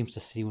 Seems to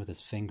see with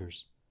his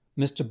fingers.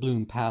 Mr.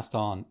 Bloom passed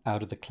on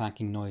out of the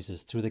clanking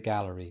noises through the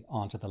gallery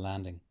onto the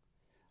landing.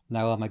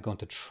 Now am I going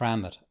to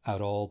tram it out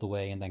all the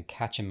way and then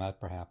catch him out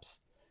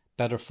perhaps?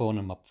 Better phone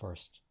him up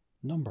first.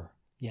 Number?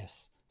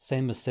 Yes.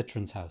 Same as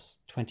Citron's house.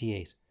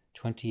 28.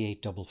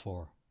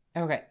 2844.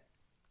 Okay.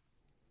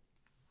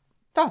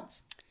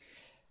 Thoughts?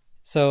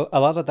 So a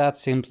lot of that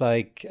seems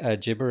like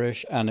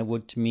gibberish, and it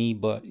would to me,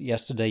 but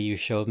yesterday you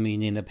showed me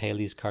Nina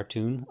Paley's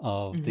cartoon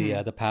of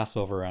the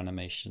Passover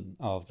animation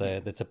of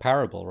it's a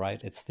parable,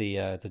 right? It's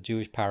it's a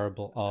Jewish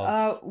parable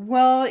of...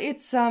 Well,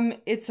 it's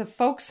a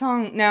folk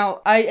song.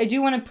 Now, I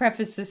do want to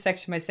preface this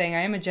section by saying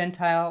I am a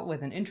Gentile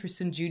with an interest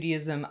in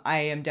Judaism. I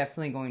am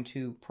definitely going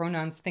to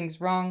pronounce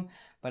things wrong,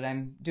 but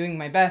I'm doing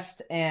my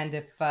best, and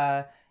if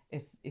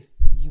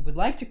you would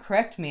like to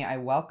correct me, I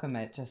welcome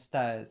it. Just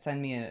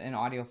send me an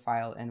audio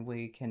file and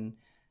we can,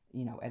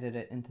 edit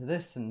it into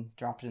this and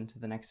drop it into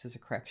the next as a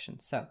correction.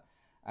 So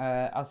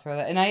I'll throw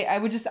that. And I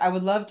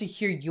would love to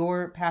hear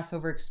your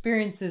Passover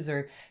experiences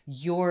or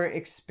your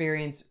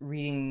experience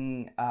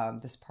reading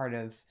this part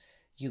of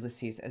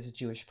Ulysses as a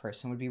Jewish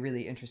person. Would be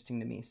really interesting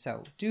to me.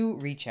 So do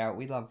reach out.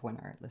 We love when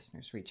our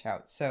listeners reach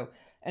out. So,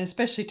 and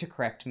especially to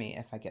correct me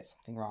if I get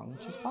something wrong,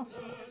 which is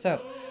possible.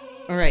 So...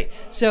 All right.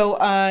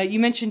 So you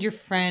mentioned your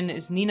friend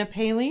is Nina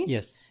Paley?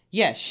 Yes.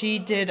 Yeah, she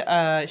did,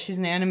 she's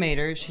an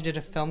animator. She did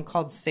a film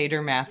called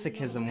Seder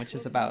Masochism, which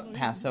is about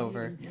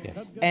Passover.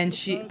 Yes.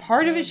 And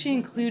part of it she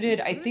included,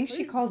 I think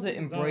she calls it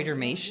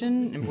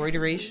embroideration,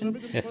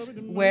 yes.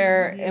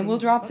 and we'll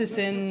drop this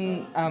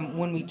in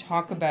when we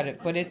talk about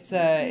it, but it's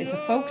a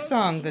folk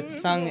song that's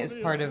sung as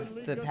part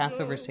of the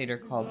Passover Seder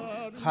called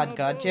Chad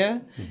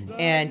Gadya,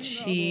 and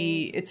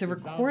it's a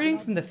recording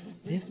from the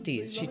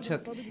 50s she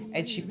took,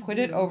 and she put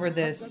it over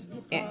this,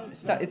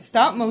 it's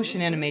stop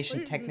motion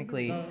animation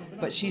technically,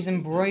 but she's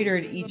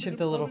embroidered each of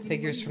the little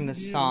figures from the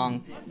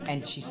song,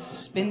 and she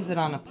spins it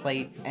on a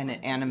plate and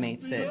it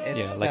animates it.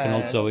 It's, like an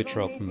old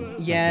zoetrope from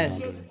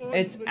yes,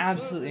 it's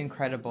absolutely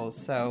incredible.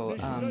 So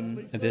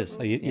it is.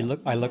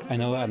 I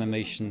know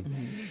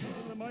animation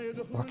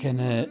work in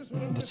it,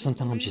 but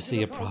sometimes you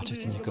see a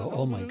project and you go,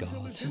 oh my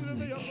god,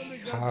 like,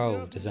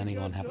 how does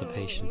anyone have the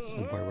patience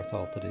and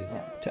wherewithal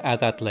to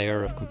add that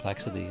layer of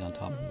complexity on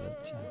top of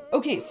it?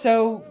 Okay,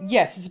 so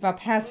yes, it's about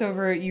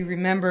Passover. You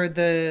remember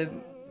the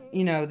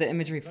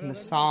imagery from the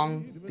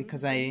song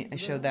because I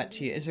showed that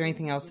to you. Is there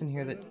anything else in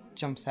here that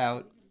jumps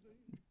out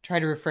try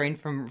to refrain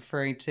from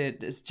referring to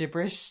it as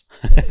gibberish.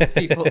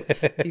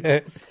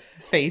 People's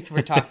faith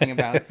we're talking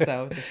about.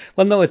 So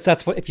well, no,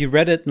 that's what, if you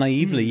read it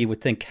naively, you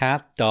would think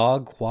cat,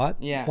 dog,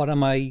 what? Yeah.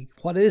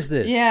 What is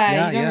this?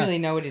 Yeah, you don't really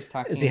know what he's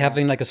talking about. Is he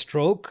having like a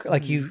stroke?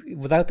 Like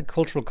without the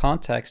cultural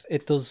context,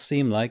 it does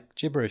seem like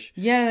gibberish.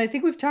 Yeah, and I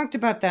think we've talked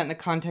about that in the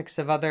context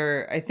of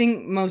I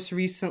think most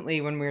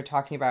recently when we were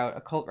talking about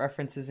occult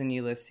references in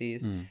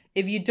Ulysses,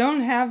 if you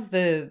don't have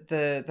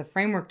the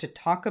framework to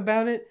talk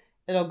about it,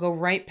 it'll go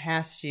right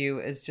past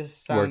you as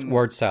just some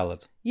word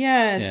salad.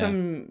 Yeah,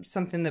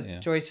 something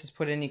that Joyce has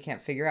put in you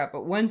can't figure out.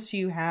 But once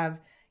you have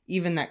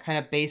even that kind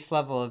of base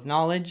level of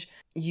knowledge,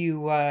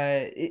 you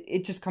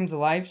it just comes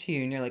alive to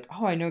you, and you're like,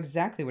 oh, I know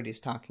exactly what he's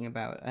talking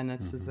about, and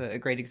this is a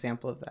great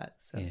example of that.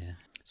 So yeah.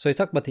 So he's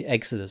talking about the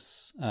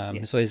Exodus.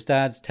 So his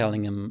dad's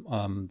telling him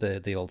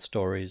the old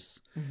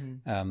stories.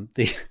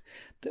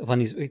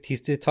 When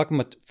he's talking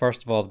about,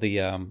 first of all,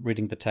 the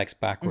reading the text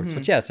backwards,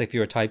 which, yes, if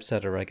you're a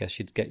typesetter, I guess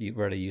you'd get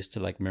really used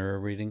to like mirror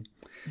reading.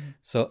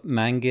 So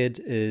Mangid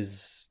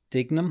is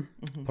Dignam,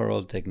 poor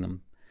old Dignam,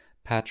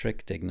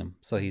 Patrick Dignam.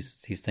 So he's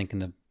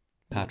thinking of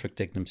Patrick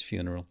Dignam's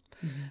funeral.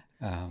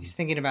 He's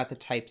thinking about the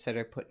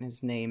typesetter putting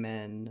his name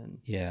in. And,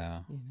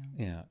 yeah.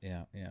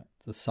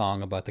 The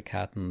song about the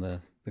cat and the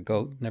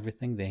goat and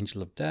everything, the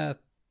angel of death.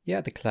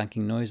 Yeah, the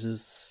clanking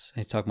noises.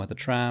 He's talking about the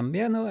tram.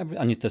 Yeah, no,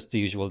 and it's just the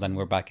usual. Then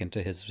we're back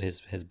into his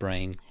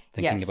brain,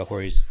 thinking about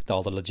where he's, with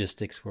all the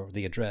logistics, where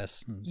the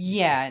address. And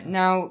stuff.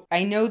 Now,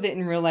 I know that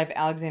in real life,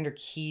 Alexander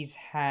Keyes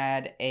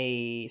had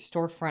a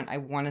storefront, I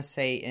want to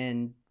say,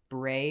 in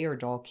Bray or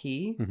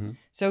Dalkey.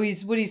 So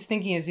what he's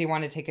thinking is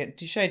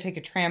should I take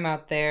a tram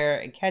out there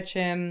and catch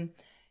him?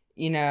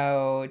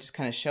 Just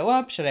kind of show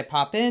up? Should I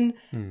pop in?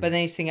 But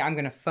then he's thinking, I'm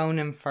going to phone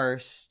him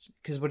first,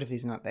 because what if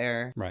he's not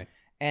there? Right.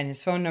 And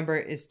his phone number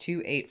is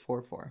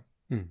 2844.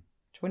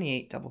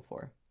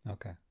 2844.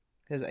 Okay.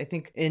 Because I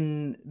think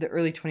in the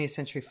early 20th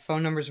century,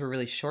 phone numbers were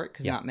really short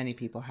because not many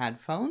people had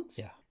phones.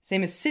 Yeah.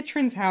 Same as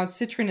Citrin's house.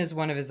 Citrin is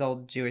one of his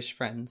old Jewish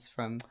friends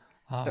from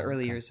the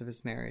early years of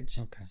his marriage.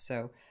 Okay.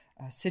 So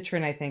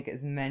Citrin, I think,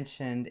 is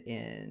mentioned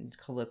in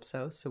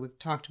Calypso. So we've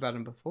talked about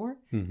him before.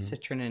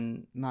 Citrin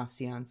and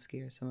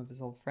Masiansky are some of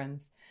his old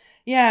friends.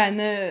 Yeah,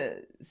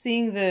 and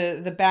seeing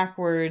the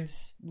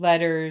backwards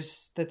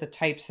letters that the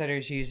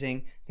typesetter's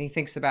using, he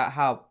thinks about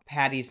how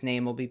Patty's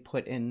name will be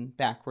put in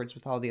backwards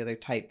with all the other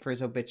type for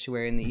his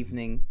obituary in the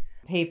evening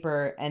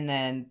paper, and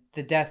then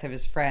the death of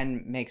his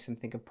friend makes him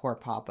think of poor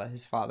Papa,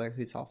 his father,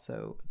 who's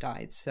also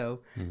died.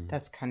 So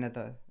that's kind of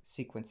the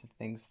sequence of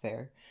things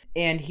there.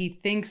 And he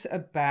thinks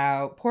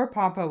about poor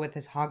Papa with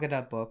his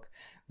Haggadah book,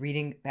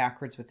 reading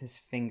backwards with his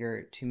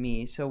finger to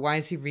me. So why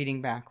is he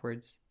reading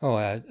backwards?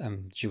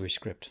 Jewish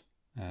script.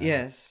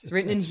 Yes,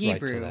 written in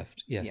Hebrew. Right to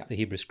left. Yes, the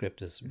Hebrew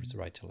script is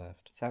right to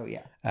left. So,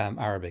 yeah.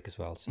 Arabic as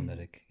well,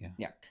 Semitic,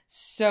 Yeah.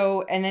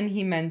 So, and then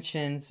he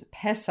mentions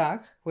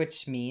Pesach,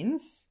 which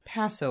means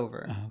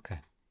Passover. Oh, okay.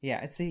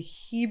 Yeah, it's a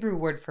Hebrew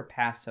word for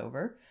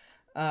Passover.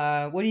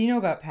 What do you know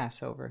about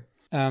Passover?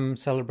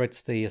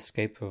 Celebrates the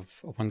escape of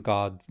when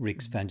God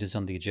wreaks vengeance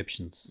on the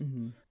Egyptians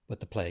with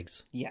the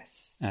plagues.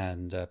 Yes.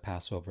 And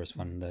Passover is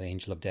when the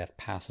angel of death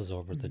passes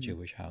over the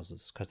Jewish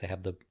houses because they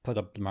have put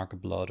up the mark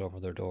of blood over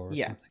their door or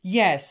something.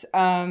 Yes.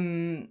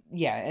 And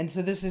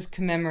so this is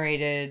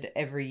commemorated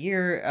every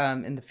year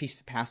in the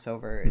Feast of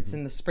Passover. It's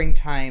in the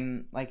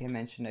springtime, like I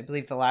mentioned. I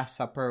believe the Last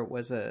Supper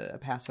was a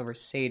Passover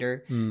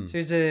Seder. So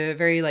there's a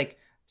very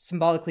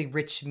symbolically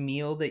rich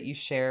meal that you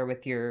share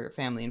with your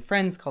family and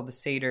friends called the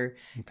Seder.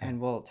 Okay.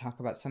 And we'll talk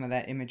about some of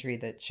that imagery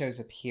that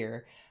shows up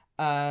here.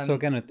 So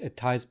again, it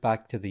ties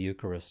back to the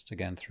Eucharist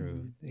again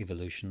through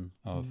evolution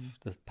of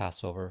the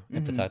Passover.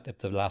 If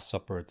the Last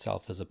Supper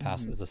itself is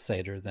a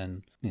Seder,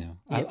 then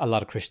a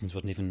lot of Christians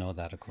wouldn't even know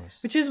that, of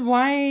course. Which is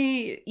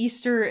why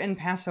Easter and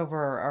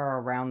Passover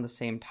are around the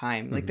same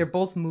time. They're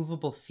both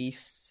movable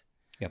feasts.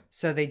 Yep.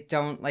 So they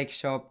don't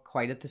show up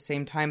quite at the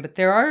same time, but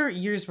there are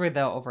years where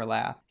they'll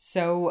overlap.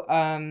 So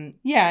and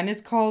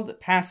it's called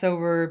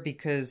Passover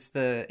because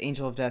the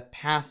angel of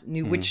death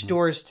knew which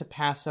doors to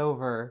pass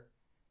over,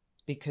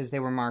 because they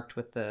were marked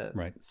with the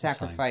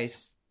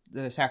sacrifice,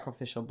 the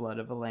sacrificial blood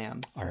of a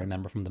lamb. So. I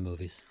remember from the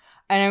movies.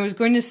 And I was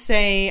going to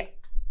say,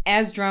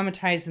 as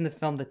dramatized in the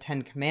film The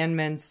Ten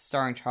Commandments,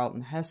 starring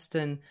Charlton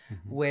Heston,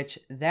 which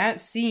that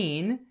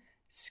scene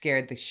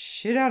scared the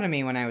shit out of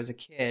me when I was a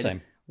kid.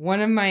 Same. One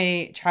of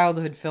my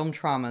childhood film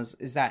traumas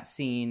is that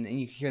scene, and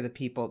you can hear the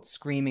people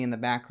screaming in the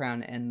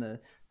background, and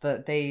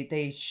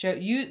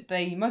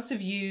they must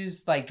have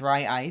used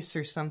dry ice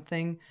or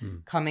something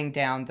coming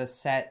down the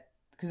set.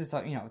 Because it's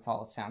all, it's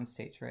all a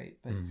soundstage, right?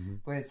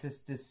 But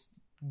it's this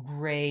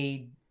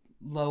gray,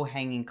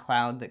 low-hanging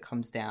cloud that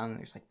comes down, and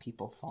there's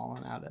people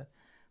falling out of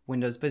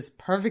windows. But it's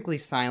perfectly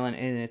silent,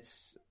 and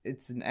it's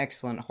an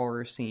excellent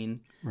horror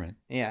scene. Right.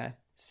 Yeah.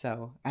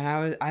 So, and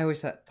I always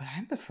thought, but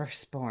I'm the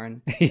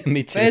firstborn.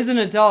 Me too. But as an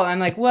adult,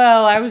 I'm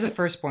well, I was a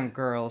firstborn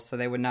girl, so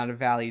they would not have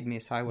valued me,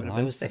 so I would have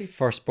been safe. I was the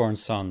firstborn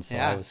son, so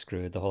I was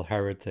screwed. The whole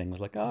Herod thing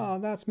was oh,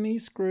 that's me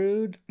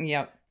screwed.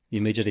 Yep. You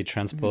immediately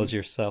transpose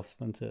yourself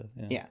into...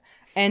 Yeah.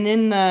 And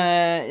in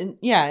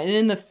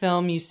the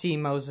film, you see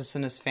Moses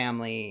and his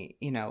family,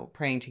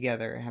 praying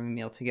together, having a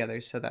meal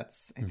together. So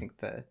that's, I think,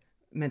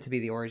 meant to be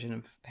the origin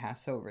of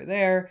Passover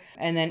there.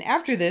 And then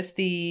after this,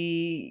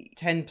 the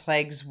 10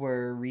 plagues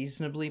were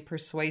reasonably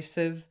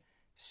persuasive,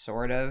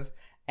 sort of.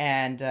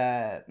 And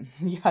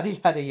yada,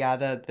 yada,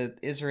 yada, the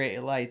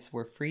Israelites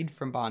were freed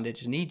from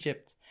bondage in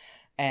Egypt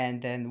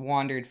and then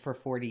wandered for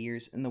 40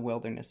 years in the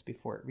wilderness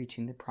before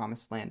reaching the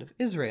promised land of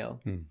Israel.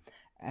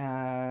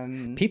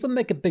 People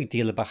make a big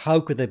deal about how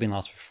could they have been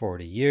lost for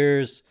 40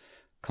 years.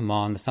 Come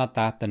on, it's not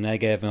that. The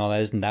Negev and all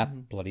that isn't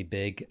that bloody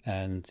big.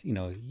 And,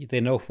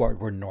 they know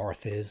where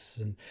north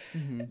is.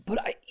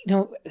 But,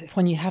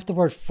 when you have the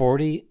word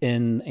 40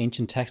 in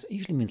ancient text, it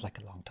usually means like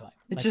a long time.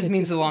 It just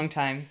means a long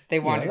time. They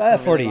wandered for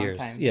 40 a really years.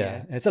 long time.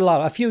 Yeah, it's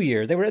a few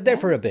years. They were there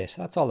for a bit.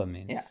 That's all it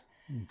means.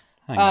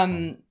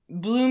 Yeah.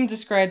 Bloom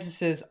describes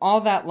this as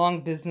all that long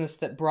business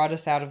that brought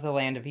us out of the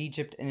land of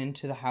Egypt and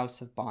into the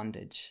house of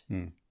bondage.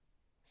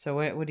 So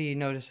what do you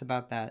notice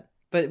about that?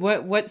 But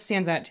what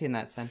stands out to you in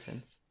that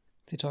sentence?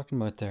 What's he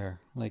talking about there?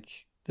 Like,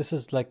 this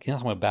is like,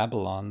 talking about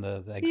Babylon,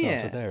 the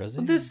exile to there, is it?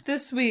 Well,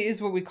 this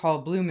is what we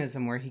call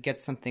Bloomism, where he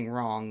gets something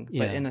wrong,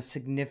 but in a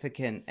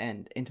significant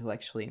and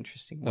intellectually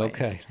interesting way.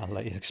 Okay, I'll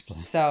let you explain.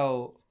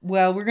 So,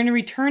 we're going to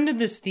return to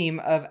this theme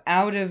of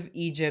out of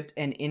Egypt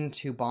and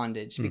into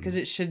bondage, because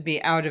it should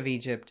be out of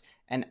Egypt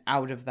and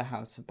out of the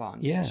house of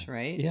bondage,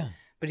 right? Yeah.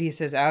 But he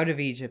says out of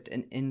Egypt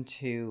and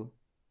into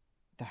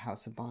the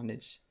house of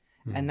bondage.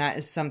 And that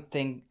is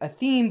a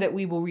theme that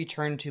we will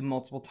return to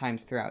multiple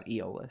times throughout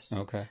Aeolus.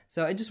 Okay.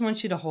 So I just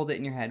want you to hold it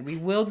in your head. We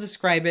will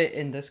describe it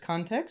in this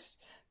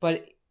context,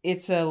 but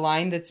it's a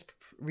line that's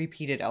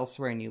repeated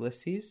elsewhere in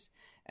Ulysses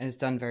and is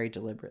done very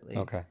deliberately.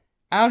 Okay.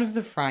 Out of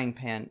the frying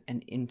pan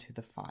and into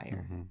the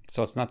fire.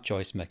 So it's not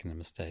Joyce making a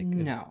mistake.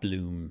 No. It's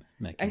Bloom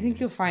making a mistake. I think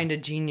you'll find a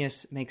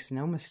genius makes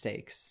no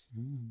mistakes.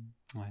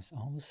 I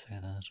always say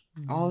that.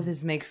 All of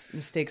his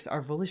mistakes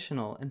are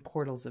volitional and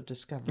portals of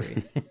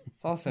discovery.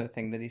 It's also a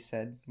thing that he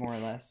said, more or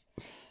less.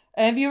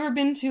 Have you ever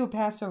been to a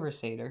Passover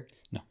Seder?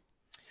 No.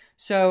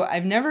 So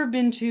I've never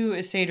been to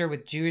a Seder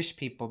with Jewish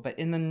people, but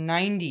in the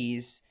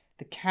 90s,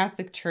 the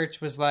Catholic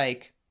Church was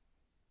like,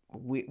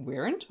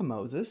 we're into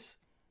Moses.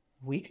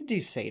 We could do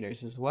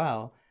Seders as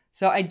well.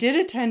 So I did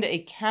attend a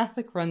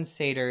Catholic-run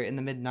Seder in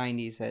the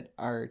mid-90s at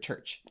our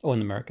church. Oh,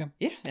 in America?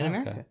 Yeah, in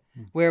America.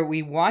 Where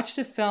we watched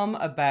a film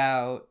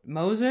about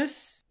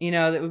Moses,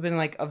 that would have been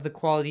like of the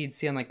quality you'd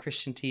see on like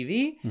Christian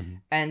TV.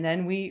 And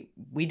then we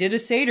did a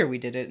Seder. We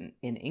did it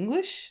in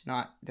English.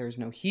 There was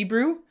no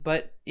Hebrew.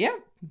 But yeah,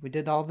 we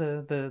did all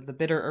the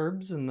bitter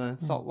herbs and the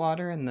salt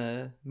water and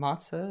the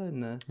matzah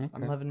and the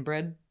unleavened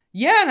bread.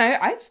 Yeah, and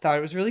I just thought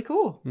it was really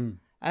cool. And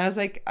I was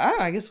like,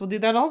 I guess we'll do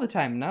that all the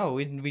time. No,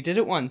 we did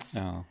it once.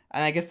 Oh.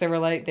 And I guess they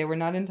were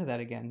not into that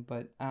again.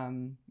 But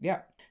yeah.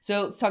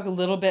 So let's talk a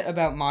little bit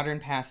about modern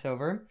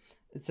Passover.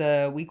 It's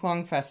a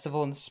week-long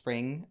festival in the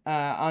spring.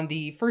 On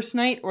the first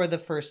night or the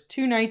first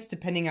 2 nights,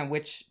 depending on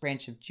which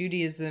branch of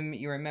Judaism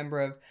you're a member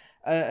of,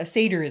 a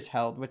Seder is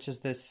held, which is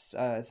this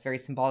very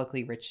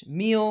symbolically rich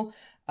meal,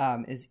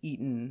 is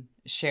eaten,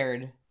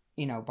 shared,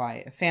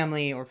 by a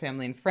family or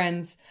family and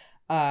friends.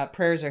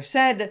 Prayers are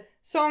said,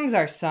 songs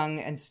are sung,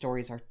 and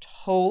stories are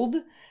told.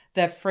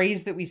 The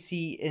phrase that we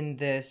see in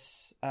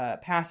this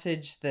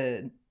passage,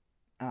 the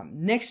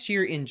next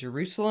year in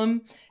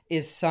Jerusalem,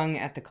 is sung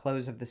at the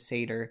close of the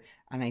Seder,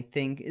 and I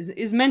think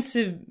is meant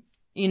to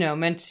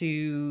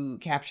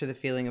capture the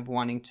feeling of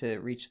wanting to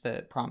reach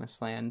the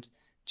promised land,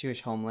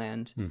 Jewish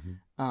homeland.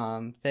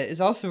 That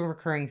is also a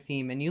recurring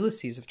theme in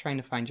Ulysses of trying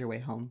to find your way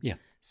home. Yeah.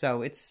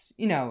 So it's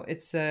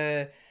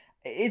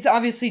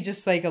obviously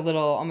just like a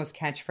little almost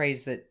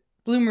catchphrase that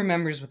Bloom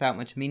remembers without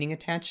much meaning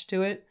attached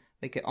to it,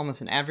 like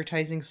almost an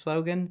advertising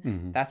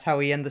slogan. That's how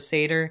we end the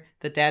Seder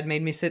that Dad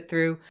made me sit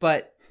through.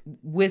 But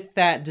with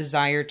that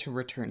desire to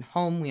return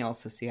home, we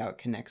also see how it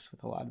connects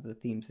with a lot of the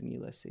themes in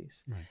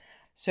Ulysses. Right.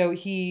 So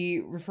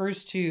he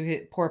refers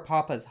to poor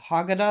Papa's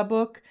Haggadah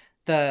book.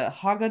 The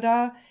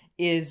Haggadah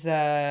is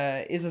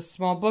a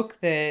small book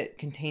that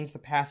contains the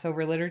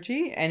Passover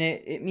liturgy, and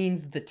it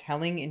means the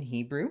telling in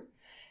Hebrew.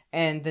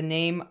 And the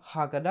name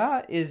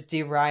Haggadah is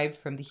derived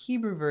from the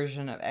Hebrew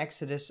version of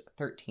Exodus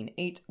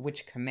 13:8,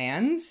 which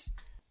commands,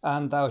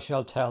 "And thou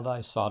shalt tell thy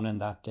son in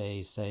that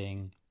day,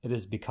 saying, It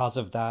is because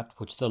of that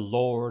which the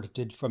Lord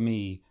did for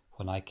me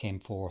when I came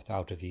forth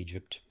out of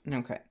Egypt."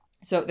 Okay.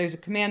 So there's a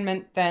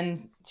commandment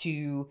then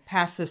to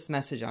pass this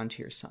message on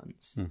to your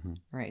sons.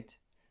 Right.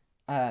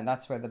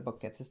 That's where the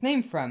book gets its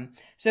name from.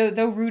 So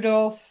though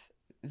Rudolf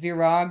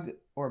Virag,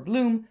 or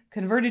Bloom,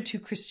 converted to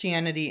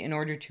Christianity in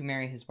order to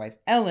marry his wife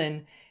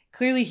Ellen,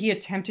 clearly he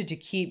attempted to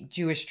keep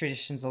Jewish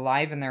traditions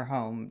alive in their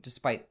home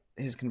despite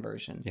his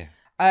conversion. Yeah.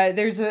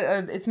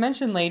 It's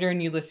mentioned later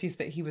in Ulysses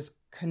that he was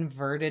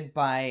converted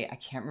by, I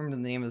can't remember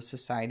the name of the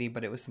society,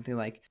 but it was something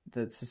like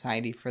the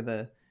Society for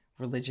the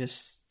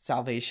Religious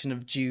Salvation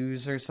of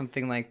Jews or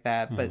something like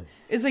that. But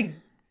it's like,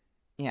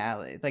 yeah,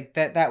 like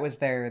that was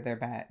their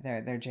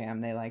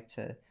jam. They like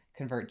to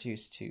convert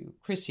Jews to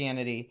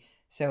Christianity.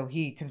 So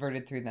he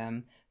converted through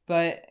them,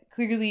 but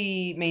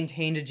clearly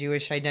maintained a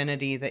Jewish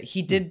identity that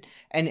he did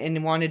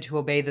and wanted to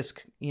obey this,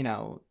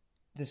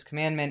 this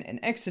commandment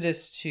in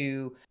Exodus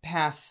to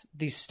pass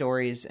these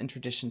stories and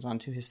traditions on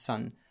to his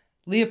son,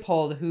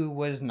 Leopold, who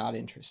was not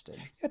interested.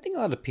 I think a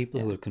lot of people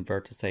who would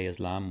convert to, say,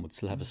 Islam would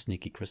still have a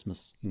sneaky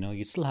Christmas.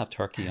 You'd still have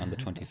turkey on the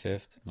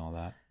 25th and all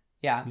that.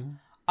 Yeah.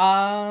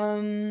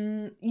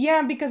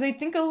 Because I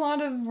think a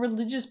lot of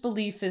religious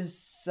belief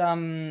is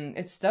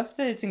it's stuff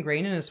that's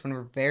ingrained in us when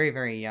we're very,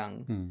 very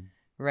young.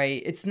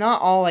 Right? It's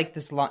not all like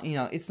this,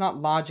 it's not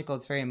logical,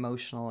 it's very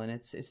emotional, and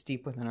it's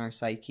deep within our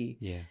psyche.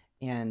 Yeah.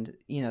 And,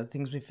 the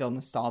things we feel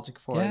nostalgic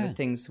for, the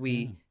things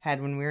we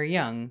had when we were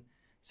young.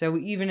 So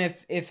even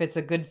if it's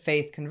a good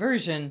faith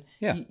conversion,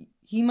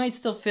 he might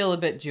still feel a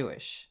bit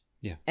Jewish.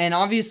 Yeah. And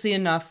obviously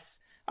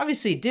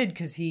he did,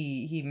 because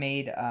he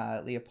made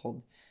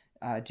Leopold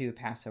do a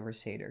Passover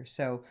Seder.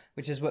 So,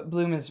 which is what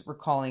Bloom is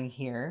recalling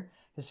here,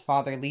 his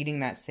father leading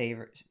that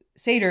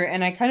Seder.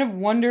 And I kind of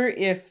wonder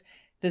if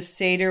the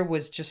Seder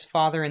was just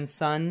father and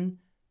son,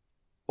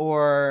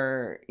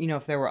 or,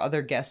 if there were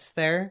other guests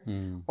there,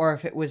 or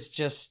if it was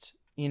just,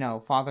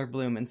 Father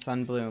Bloom and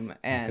Son Bloom,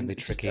 and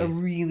just a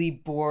really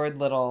bored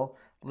little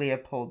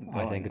Leopold.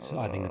 I think it's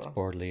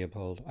bored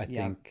Leopold. I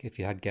think if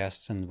you had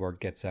guests and word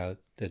gets out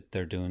that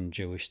they're doing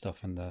Jewish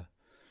stuff in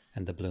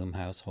the Bloom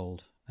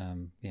household,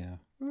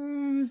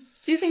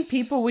 Do you think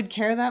people would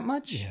care that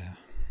much? Yeah.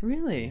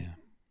 Really?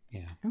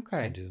 Yeah. Okay.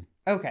 I do.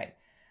 Okay.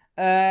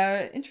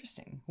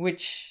 Interesting.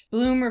 Which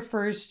Bloom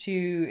refers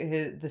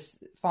to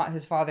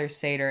his father's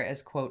Seder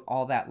as, quote,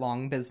 all that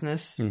long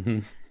business. Mm-hmm.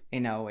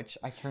 Which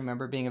I can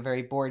remember being a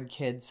very bored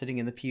kid sitting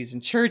in the pews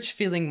in church,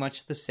 feeling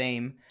much the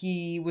same.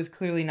 He was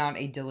clearly not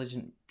a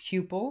diligent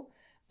pupil,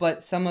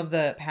 but some of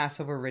the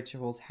Passover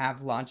rituals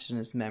have lodged in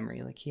his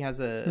memory. Like he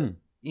has a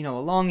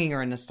longing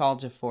or a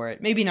nostalgia for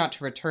it. Maybe not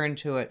to return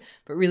to it,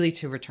 but really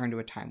to return to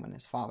a time when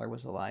his father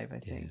was alive, I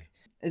think. Yeah.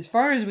 As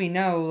far as we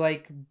know,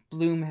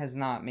 Bloom has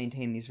not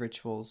maintained these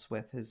rituals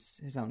with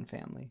his own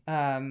family.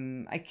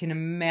 I can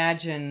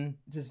imagine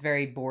this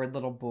very bored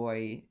little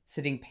boy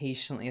sitting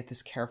patiently at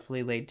this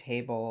carefully laid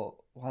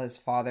table while his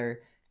father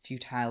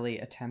futilely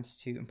attempts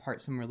to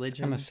impart some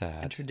religion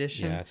and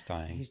tradition. Yeah, it's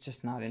dying. He's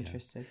just not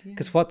interested.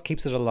 Because what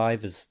keeps it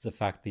alive is the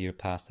fact that you're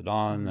passed it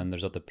on, and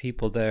there's other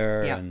people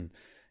there, and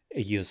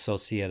you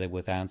associate it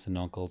with aunts and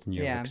uncles and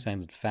your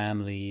extended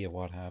family or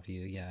what have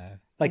you. Yeah.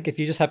 Like if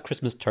you just have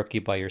Christmas turkey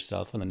by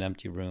yourself in an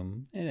empty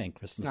room, it ain't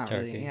Christmas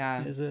turkey.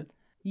 Really, is it?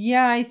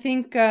 Yeah, I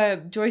think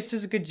Joyce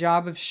does a good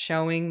job of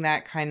showing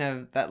that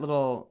that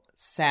little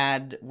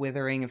sad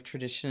withering of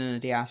tradition in a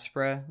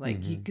diaspora.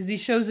 Because he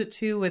shows it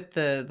too with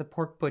the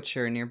pork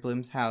butcher near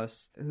Bloom's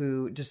house,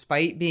 who,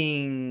 despite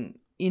being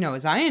a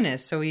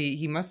Zionist, so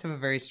he must have a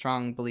very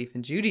strong belief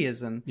in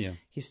Judaism. Yeah,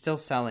 he's still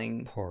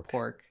selling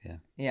pork.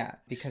 Yeah,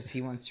 because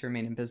he wants to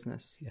remain in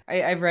business.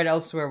 Yeah. I've read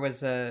elsewhere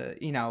was a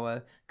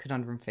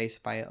conundrum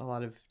faced by a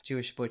lot of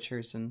Jewish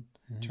butchers in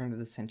turn of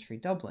the century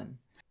Dublin.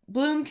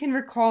 Bloom can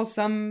recall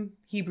some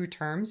Hebrew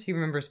terms. He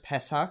remembers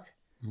Pesach,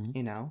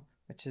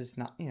 which is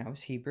not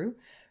is Hebrew,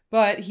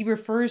 but he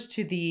refers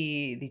to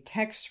the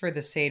text for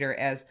the Seder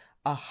as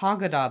a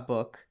Haggadah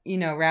book,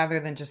 rather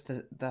than just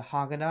the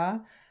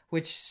Haggadah,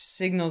 which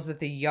signals that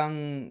the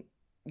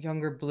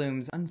younger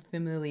Bloom's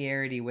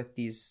unfamiliarity with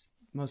these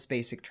most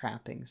basic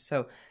trappings.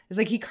 So it's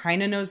like he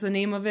kind of knows the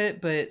name of it,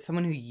 but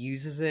someone who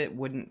uses it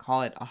wouldn't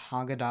call it a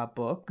Haggadah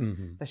book.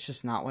 That's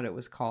just not what it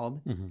was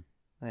called.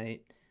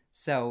 Right?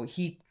 So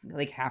he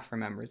half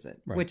remembers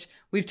it, which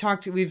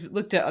we've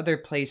looked at other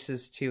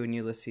places too in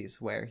Ulysses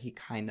where he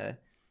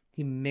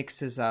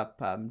mixes up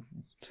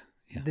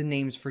the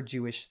names for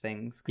Jewish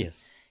things.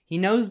 Yes. He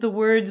knows the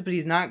words, but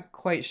he's not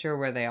quite sure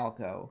where they all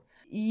go.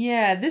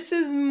 Yeah, this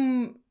is,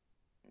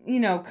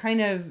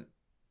 kind of,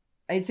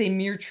 I'd say,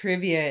 mere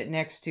trivia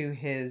next to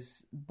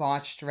his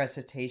botched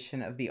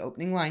recitation of the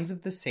opening lines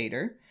of the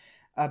Seder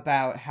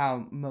about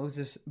how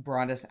Moses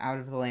brought us out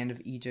of the land of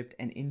Egypt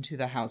and into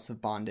the house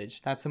of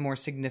bondage. That's a more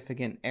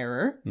significant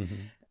error.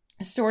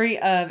 The story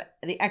of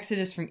the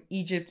Exodus from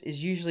Egypt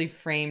is usually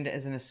framed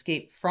as an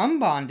escape from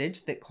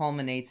bondage that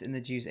culminates in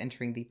the Jews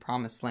entering the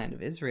promised land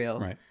of Israel.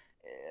 Right.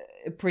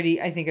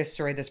 I think a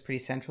story that's pretty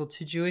central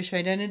to Jewish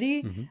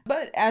identity.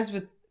 But as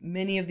with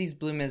many of these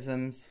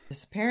Bloomisms,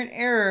 this apparent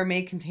error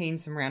may contain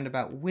some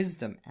roundabout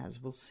wisdom, as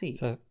we'll see.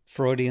 It's a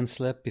Freudian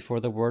slip before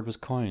the word was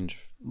coined,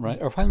 right?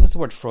 Or when was the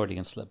word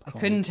Freudian slip coined? I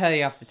couldn't tell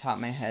you off the top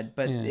of my head,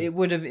 but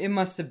it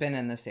must have been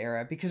in this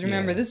era. Because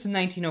remember, this is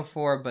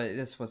 1904, but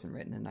this wasn't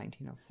written in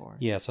 1904.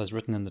 Yeah, so it was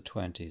written in the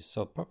 20s.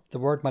 So the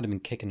word might have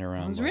been kicking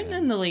around. It was written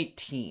in the late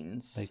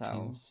teens.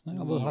 Teens.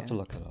 We'll have to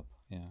look it up,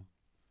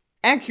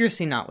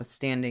 Accuracy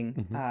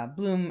notwithstanding,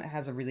 Bloom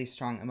has a really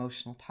strong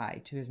emotional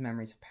tie to his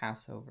memories of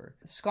Passover.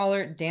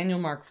 Scholar Daniel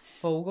Mark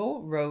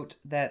Fogel wrote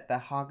that the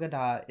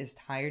Haggadah is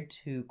tied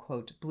to,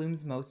 quote,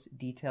 Bloom's most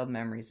detailed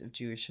memories of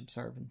Jewish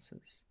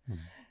observances.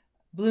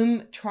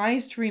 Bloom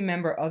tries to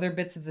remember other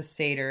bits of the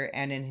Seder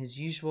and, in his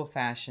usual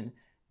fashion,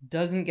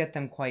 doesn't get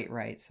them quite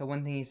right. So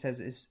one thing he says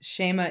is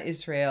Shema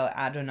Israel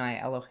Adonai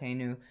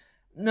Eloheinu.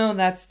 No,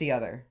 that's the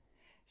other.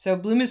 So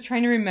Bloom is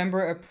trying to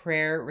remember a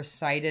prayer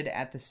recited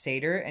at the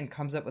Seder and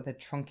comes up with a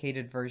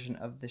truncated version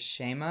of the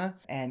Shema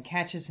and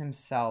catches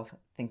himself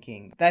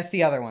thinking, that's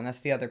the other one, that's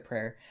the other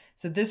prayer.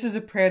 So this is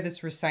a prayer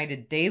that's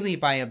recited daily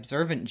by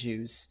observant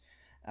Jews,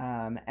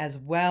 as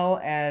well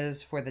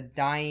as for the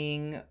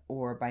dying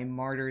or by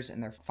martyrs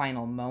in their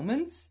final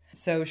moments.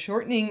 So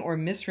shortening or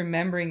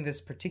misremembering this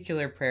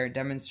particular prayer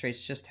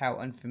demonstrates just how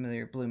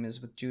unfamiliar Bloom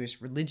is with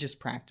Jewish religious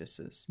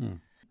practices.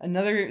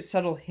 Another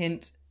subtle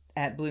hint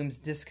at Bloom's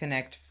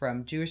disconnect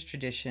from Jewish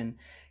tradition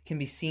can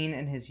be seen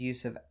in his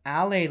use of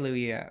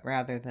Alleluia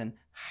rather than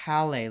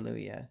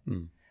Hallelujah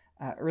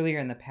earlier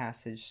in the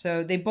passage.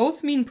 So they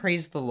both mean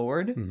praise the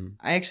Lord. Mm-hmm.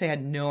 I actually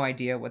had no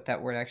idea what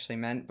that word actually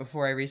meant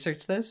before I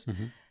researched this,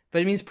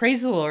 but it means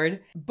praise the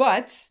Lord.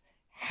 But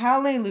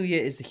Hallelujah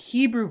is the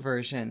Hebrew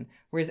version,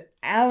 whereas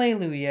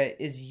Alleluia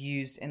is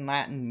used in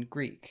Latin and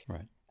Greek.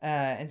 Right.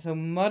 And so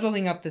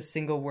muddling up this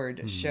single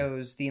word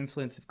shows the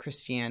influence of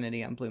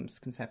Christianity on Bloom's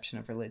conception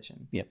of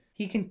religion. Yep.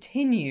 He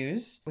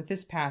continues with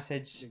this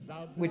passage,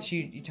 which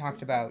you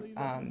talked about.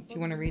 Do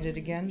you want to read it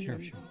again? Sure.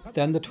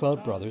 Then the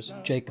 12 brothers,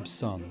 Jacob's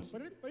sons,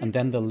 and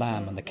then the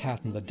lamb and the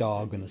cat and the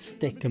dog and the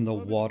stick and the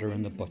water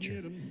and the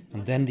butcher.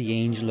 And then the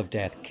angel of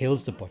death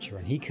kills the butcher,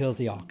 and he kills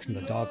the ox and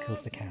the dog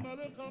kills the cat.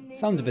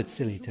 Sounds a bit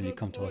silly till you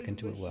come to look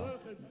into it well.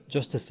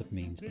 Justice it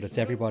means, but it's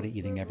everybody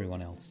eating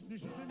everyone else.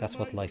 That's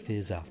what life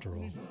is, after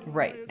all.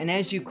 Right. And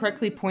as you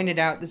correctly pointed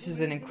out, this is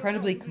an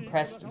incredibly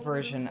compressed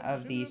version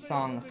of the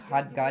song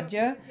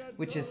Hadgadya,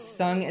 which is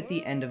sung at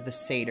the end of the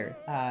Seder.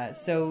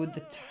 So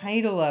the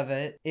title of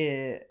it,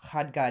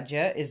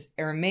 Hadgadya, is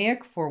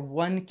Aramaic for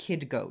one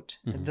kid goat,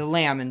 the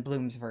lamb in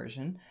Bloom's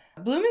version.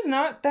 Bloom is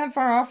not that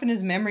far off in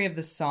his memory of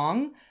the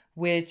song,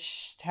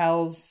 which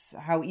tells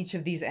how each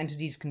of these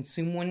entities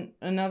consume one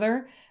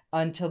another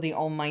until the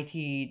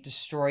Almighty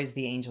destroys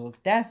the angel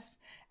of death,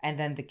 and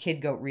then the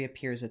kid goat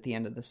reappears at the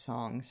end of the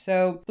song.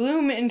 So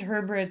Bloom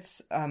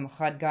interprets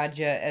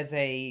Hadgadya as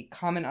a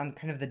comment on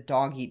kind of the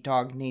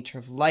dog-eat-dog nature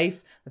of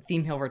life, the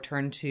theme he'll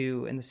return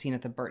to in the scene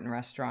at the Burton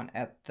restaurant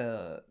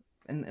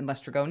in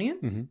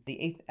Lestragonians, the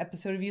 8th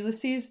episode of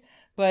Ulysses.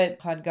 But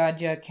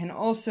Hadgadya can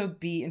also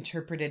be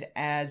interpreted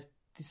as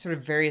the sort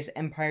of various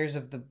empires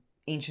of the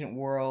ancient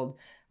world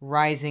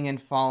rising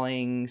and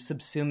falling,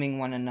 subsuming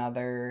one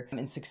another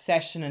in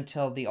succession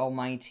until the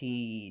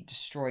Almighty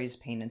destroys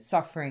pain and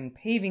suffering,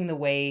 paving the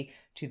way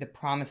to the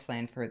promised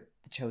land for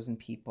the chosen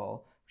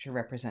people, which are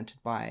represented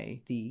by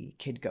the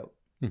kid goat.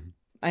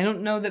 I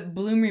don't know that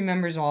Bloom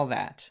remembers all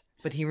that,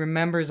 but he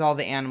remembers all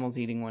the animals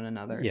eating one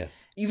another.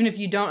 Yes. Even if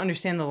you don't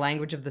understand the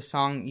language of the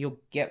song, you'll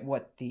get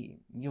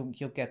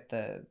you'll get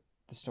the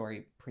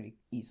story pretty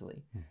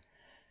easily.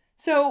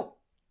 So,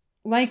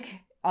 like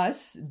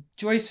us,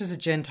 Joyce was a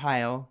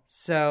Gentile,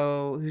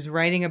 so who's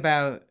writing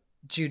about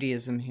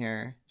Judaism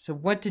here. So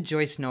what did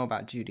Joyce know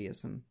about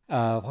Judaism?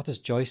 What does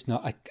Joyce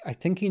know? I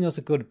think he knows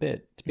a good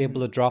bit to be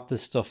able to drop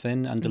this stuff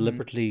in and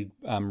deliberately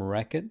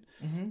wreck it.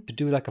 To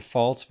do like a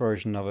false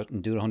version of it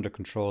and do it under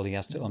control, he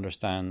has to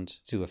understand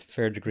to a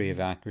fair degree of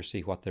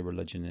accuracy what their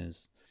religion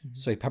is.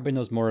 So he probably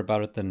knows more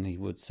about it than he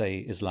would say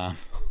Islam.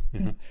 You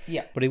know?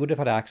 Yeah. But he would have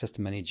had access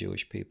to many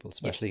Jewish people,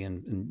 especially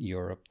in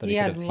Europe. That he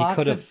had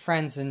lots of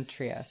friends in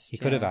Trieste. He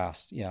could have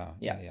asked, yeah.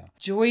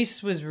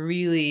 Joyce was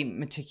really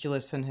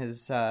meticulous in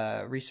his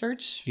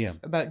research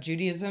about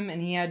Judaism,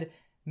 and he had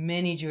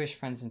many Jewish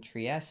friends in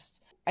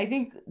Trieste. I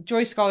think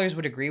Joyce scholars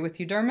would agree with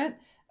you, Dermot,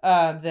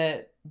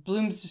 that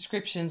Bloom's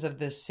descriptions of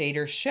the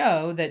Seder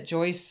show that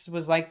Joyce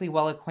was likely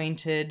well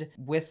acquainted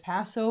with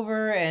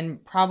Passover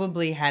and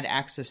probably had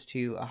access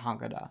to a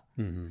Haggadah.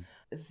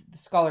 The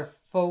scholar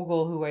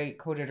Fogel, who I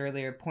quoted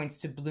earlier,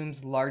 points to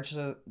Bloom's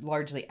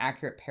largely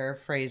accurate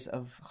paraphrase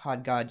of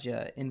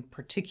Hadgadya in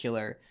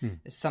particular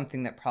as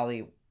something that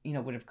probably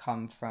would have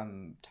come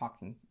from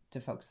talking to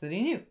folks that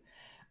he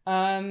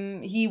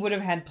knew. He would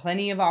have had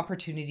plenty of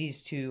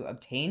opportunities to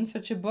obtain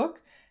such a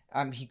book.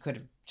 He could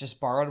have just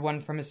borrowed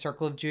one from his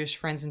circle of Jewish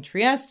friends in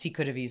Trieste. He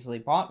could have easily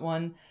bought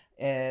one.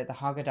 The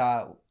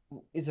Haggadah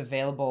is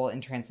available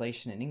in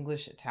translation in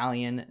English,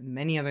 Italian,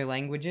 many other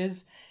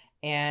languages.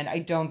 And I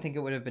don't think it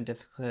would have been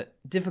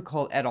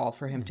difficult at all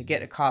for him to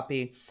get a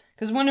copy.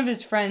 Because one of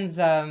his friends,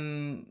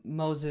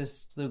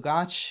 Moses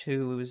Lugach,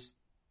 who was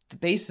the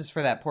basis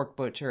for that pork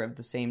butcher of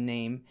the same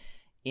name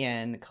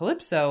in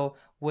Calypso,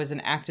 was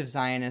an active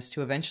Zionist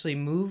who eventually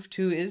moved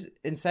to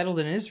and settled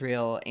in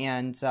Israel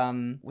and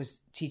was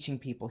teaching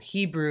people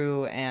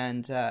Hebrew.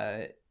 And,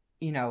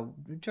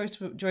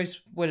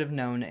 Joyce would have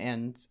known,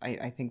 and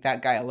I think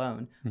that guy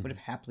alone would have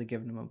happily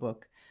given him a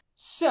book.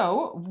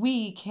 So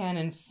we can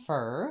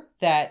infer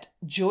that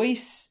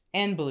Joyce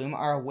and Bloom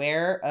are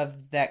aware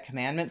of that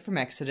commandment from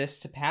Exodus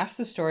to pass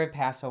the story of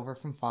Passover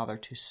from father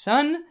to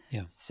son.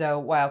 Yeah. So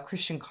while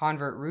Christian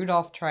convert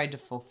Rudolph tried to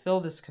fulfill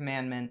this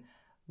commandment,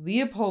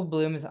 Leopold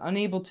Bloom is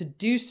unable to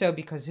do so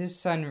because his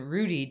son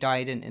Rudy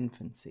died in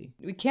infancy.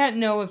 We can't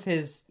know if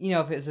if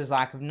it was his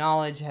lack of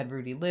knowledge, had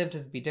Rudy lived, it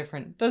would be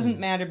different. Doesn't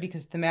matter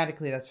because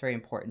thematically that's very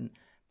important.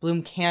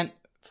 Bloom can't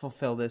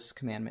fulfill this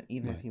commandment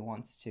even if he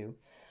wants to.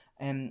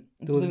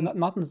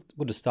 Nothing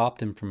would have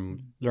stopped him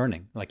from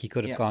learning. Like he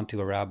could have gone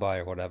to a rabbi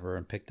or whatever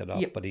and picked it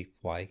up, but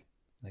why?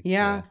 Like,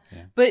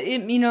 but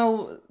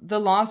the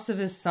loss of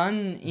his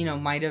son,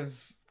 might have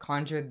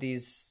conjured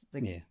these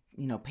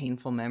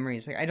painful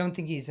memories. Like I don't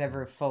think he's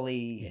ever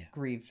fully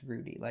grieved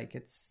Rudy. Like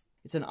it's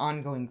an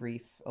ongoing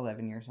grief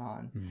 11 years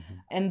on. Mm-hmm.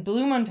 And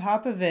Bloom on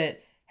top of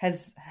it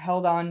has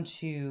held on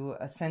to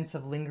a sense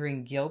of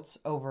lingering guilt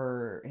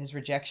over his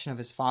rejection of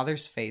his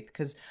father's faith.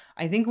 Because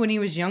I think when he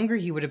was younger,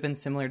 he would have been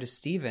similar to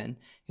Stephen.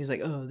 He's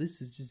like, oh,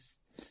 this is just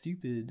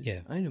stupid. Yeah.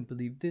 I don't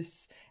believe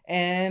this.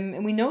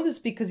 And we know this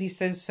because he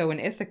says so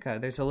in Ithaca.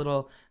 There's a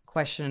little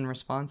question and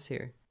response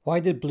here. Why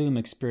did Bloom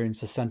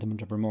experience a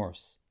sentiment of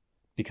remorse?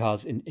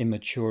 Because in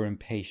immature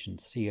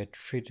impatience, he had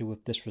treated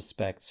with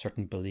disrespect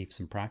certain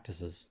beliefs and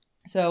practices.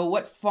 So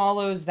what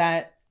follows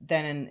that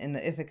then in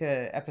the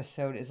Ithaca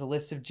episode is a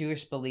list of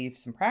Jewish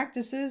beliefs and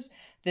practices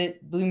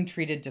that Bloom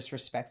treated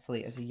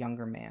disrespectfully as a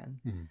younger man.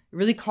 Mm-hmm. It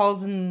really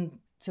calls into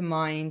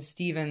mind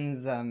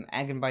Stephen's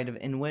Agenbite of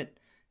Inwit,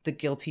 the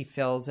guilt he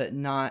feels at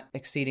not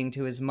acceding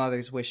to his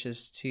mother's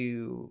wishes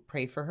to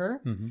pray for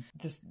her. Mm-hmm.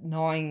 This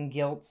gnawing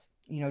guilt,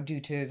 due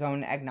to his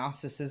own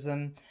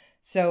agnosticism.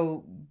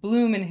 So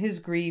Bloom, in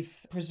his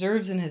grief,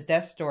 preserves in his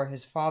desk drawer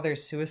his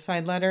father's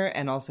suicide letter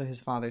and also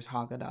his father's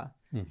Haggadah.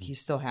 Mm-hmm. He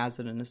still has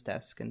it in his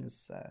desk in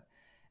his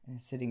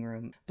sitting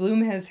room.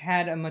 Bloom has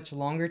had a much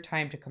longer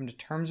time to come to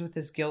terms with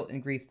his guilt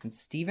and grief than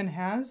Stephen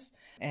has,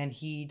 and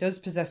he does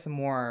possess a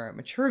more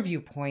mature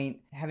viewpoint,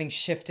 having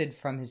shifted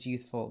from his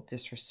youthful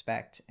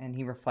disrespect, and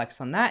he reflects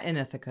on that in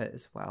Ithaca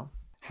as well.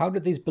 How do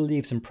these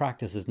beliefs and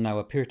practices now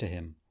appear to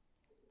him?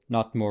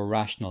 Not more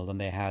rational than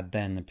they had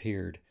then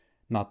appeared,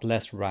 not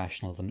less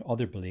rational than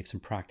other beliefs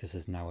and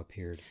practices now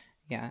appeared.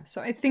 Yeah,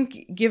 so I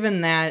think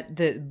given that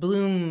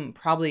Bloom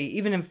probably,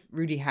 even if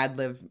Rudy had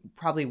lived,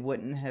 probably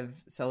wouldn't have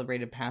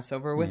celebrated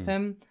Passover with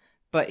him,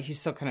 but he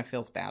still kind of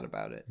feels bad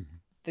about it. Mm-hmm.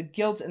 The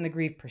guilt and the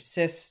grief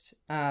persist,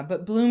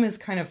 but Bloom has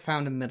kind of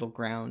found a middle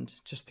ground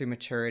just through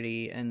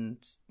maturity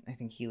and I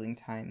think healing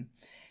time.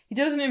 He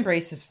doesn't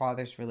embrace his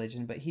father's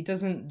religion, but he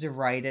doesn't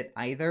deride it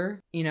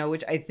either,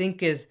 which I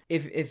think is,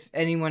 if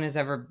anyone has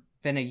ever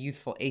been a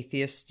youthful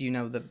atheist,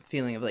 the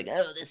feeling of like,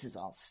 oh, this is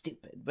all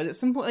stupid. But at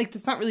some point, like,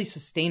 it's not really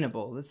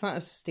sustainable. It's not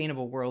a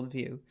sustainable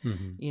worldview.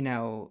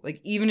 Mm-hmm. Like,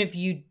 even if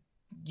you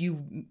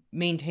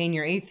maintain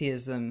your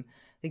atheism,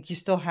 like, you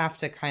still have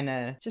to kind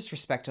of just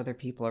respect other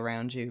people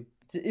around you,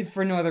 if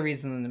for no other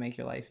reason than to make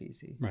your life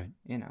easy. Right.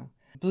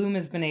 Bloom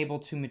has been able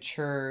to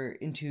mature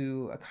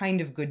into a kind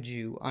of good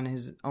Jew on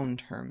his own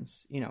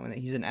terms, and that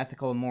he's an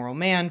ethical and moral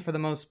man for the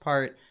most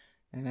part.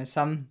 And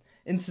some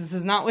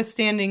instances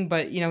notwithstanding,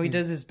 but he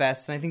does his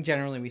best, and I think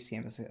generally we see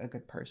him as a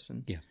good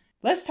person. Yeah.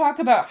 Let's talk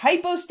about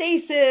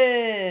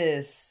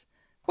hypostasis.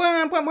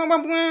 You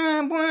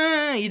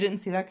didn't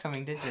see that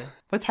coming, did you?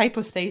 What's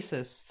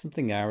hypostasis?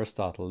 Something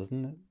Aristotle,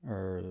 isn't it?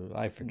 Or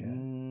I forget.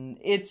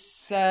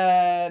 It's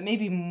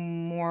maybe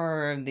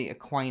more the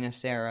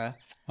Aquinas era.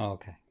 Oh,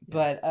 okay.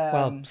 Yeah.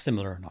 But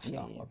similar enough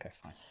stuff. Yeah. Okay,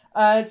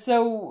 fine.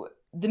 So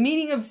the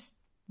meeting of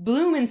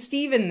Bloom and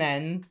Stephen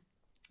then,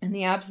 in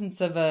the absence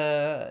of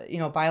a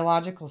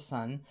biological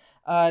son,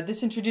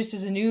 this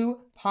introduces a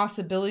new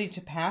possibility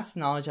to pass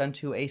knowledge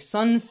onto a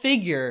son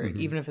figure,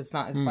 even if it's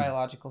not his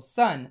biological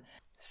son.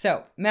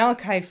 So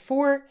Malachi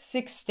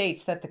 4:6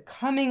 states that the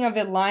coming of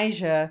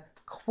Elijah,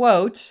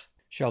 quote,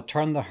 shall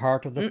turn the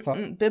heart of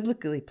the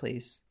biblically,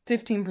 please,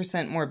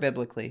 15% more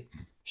biblically,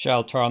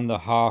 shall turn the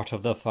heart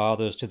of the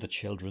fathers to the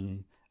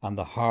children, and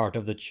the heart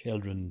of the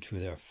children to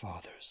their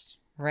fathers.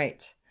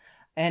 Right,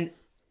 and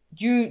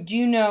do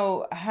you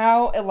know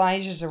how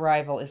Elijah's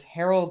arrival is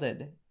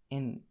heralded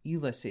in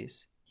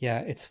Ulysses?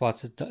 Yeah, is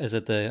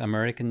it the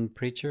American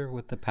preacher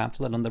with the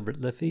pamphlet on the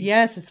Liffey?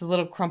 Yes, it's the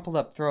little crumpled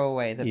up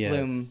throwaway that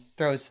Bloom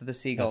throws to the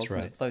seagulls. That's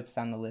right. And it floats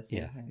down the Liffey.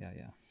 Yeah.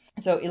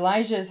 So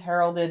Elijah is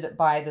heralded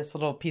by this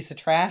little piece of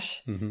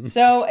trash. Mm-hmm.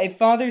 So a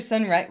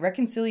father-son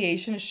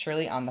reconciliation is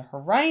surely on the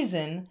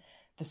horizon.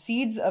 The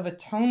seeds of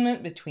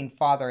atonement between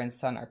father and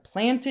son are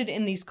planted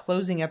in these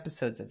closing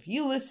episodes of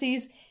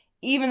Ulysses,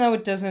 even though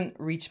it doesn't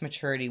reach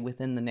maturity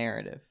within the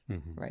narrative,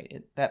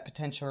 right? That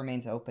potential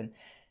remains open.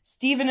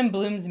 Stephen and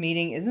Bloom's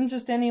meeting isn't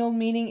just any old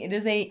meeting. It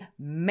is a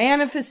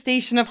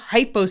manifestation of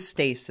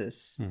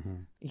hypostasis.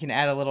 Mm-hmm. You can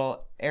add a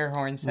little air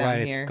horn sound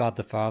here. Right, it's God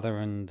the Father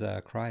and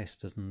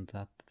Christ, isn't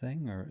that the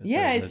thing?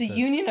 It's a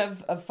union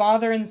of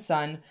Father and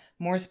Son,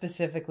 more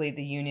specifically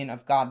the union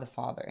of God the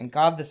Father and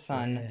God the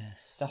Son.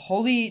 Yes. The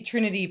Holy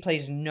Trinity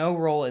plays no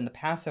role in the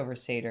Passover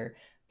Seder,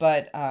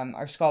 but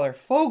our scholar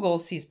Fogel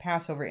sees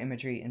Passover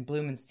imagery in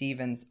Bloom and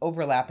Stephen's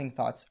overlapping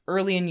thoughts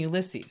early in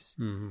Ulysses.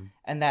 Mm-hmm.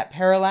 And that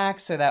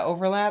parallax or that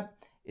overlap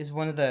is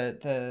one of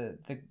the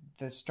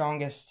the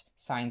strongest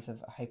signs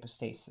of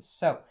hypostasis.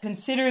 So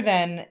consider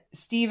then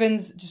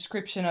Stephen's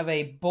description of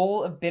a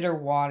bowl of bitter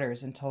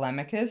waters in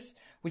Telemachus,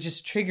 which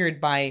is triggered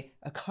by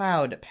a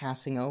cloud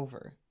passing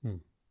over.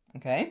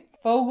 Okay.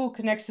 Fogel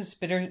connects this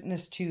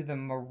bitterness to the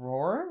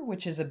maror,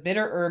 which is a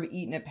bitter herb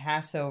eaten at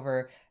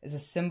Passover as a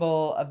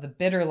symbol of the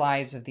bitter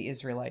lives of the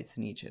Israelites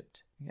in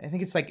Egypt. I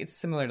think it's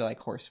similar to like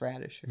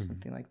horseradish or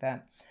something like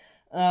that.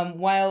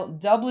 While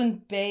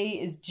Dublin Bay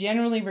is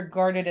generally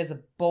regarded as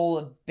a bowl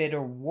of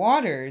bitter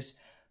waters,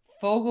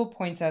 Fogel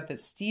points out that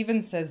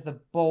Stephen says the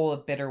bowl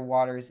of bitter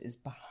waters is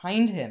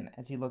behind him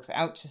as he looks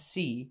out to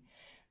sea.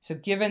 So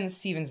given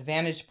Stephen's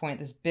vantage point,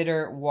 this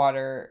bitter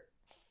water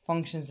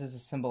functions as a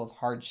symbol of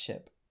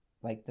hardship,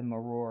 like the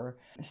maror.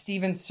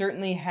 Stephen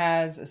certainly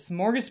has a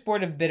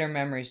smorgasbord of bitter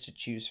memories to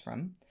choose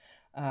from.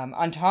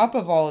 On top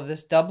of all of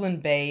this, Dublin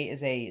Bay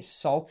is a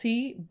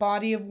salty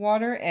body of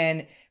water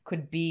and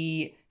could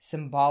be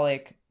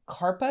symbolic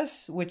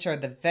karpas, which are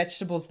the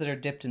vegetables that are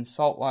dipped in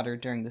salt water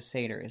during the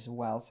Seder as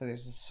well. So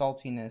there's a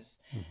saltiness,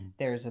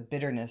 there's a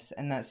bitterness,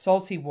 and that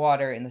salty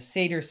water in the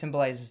Seder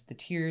symbolizes the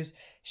tears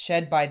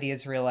shed by the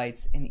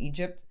Israelites in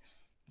Egypt,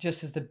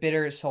 just as the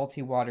bitter,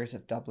 salty waters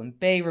of Dublin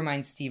Bay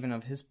remind Stephen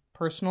of his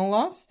personal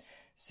loss.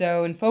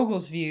 So in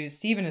Fogel's view,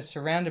 Stephen is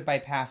surrounded by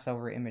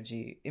Passover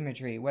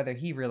imagery, whether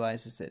he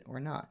realizes it or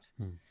not.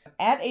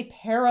 At a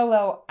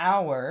parallel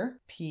hour,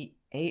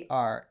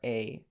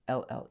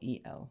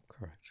 Parallel.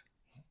 Correct.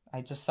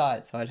 I just saw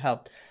it, so it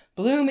helped.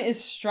 Bloom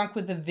is struck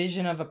with the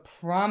vision of a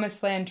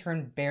promised land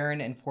turned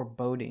barren and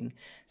foreboding.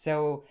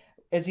 So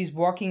as he's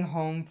walking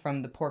home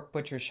from the pork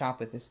butcher shop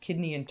with his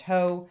kidney in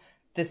tow,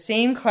 the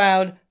same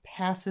cloud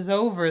passes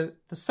over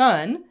the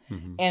sun,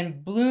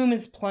 and Bloom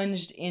is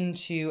plunged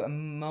into a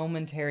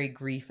momentary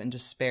grief and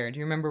despair. Do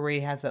you remember where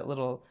he has that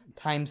little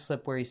time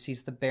slip where he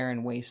sees the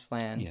barren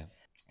wasteland? Yeah.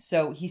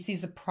 So he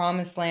sees the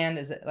promised land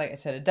as, like I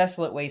said, a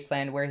desolate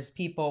wasteland where his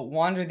people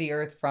wander the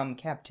earth from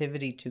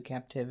captivity to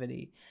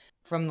captivity,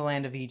 from the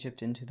land of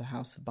Egypt into the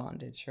house of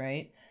bondage,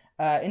 right?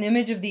 An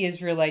image of the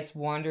Israelites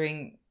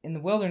wandering in the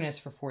wilderness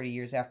for 40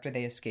 years after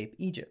they escape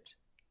Egypt.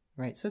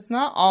 Right, so it's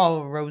not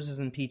all roses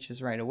and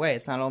peaches right away.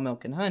 It's not all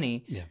milk and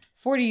honey. Yeah.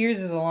 40 years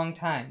is a long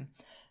time.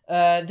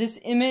 This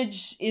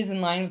image is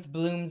in line with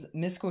Bloom's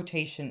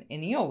misquotation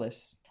in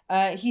Aeolus.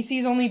 He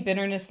sees only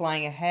bitterness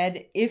lying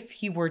ahead if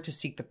he were to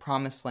seek the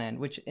promised land,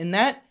 which in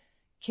that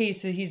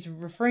case, he's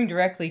referring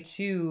directly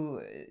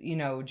to,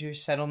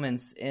 Jewish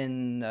settlements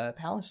in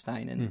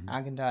Palestine and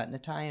Agadat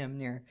Netayim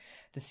near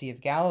the Sea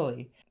of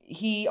Galilee.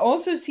 He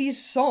also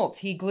sees salt.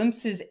 He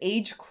glimpses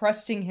age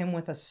crusting him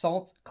with a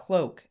salt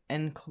cloak,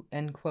 end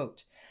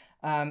quote.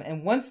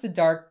 And once the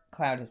dark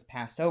cloud has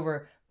passed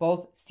over,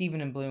 both Stephen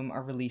and Bloom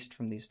are released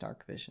from these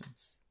dark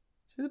visions.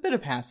 So there's a bit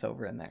of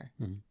Passover in there,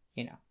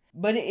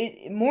 But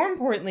more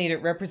importantly,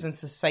 it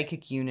represents the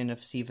psychic union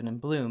of Stephen and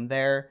Bloom,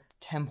 their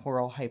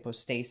temporal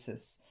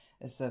hypostasis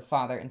as the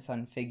father and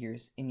son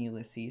figures in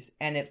Ulysses.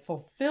 And it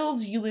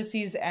fulfills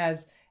Ulysses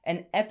as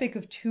an epic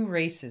of two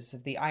races,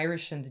 of the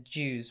Irish and the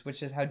Jews,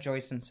 which is how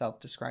Joyce himself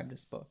described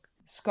his book.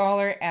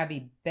 Scholar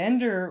Abby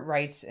Bender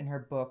writes in her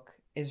book,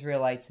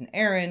 Israelites and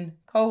Aaron,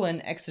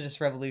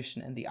 Exodus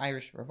Revolution and the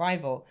Irish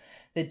Revival,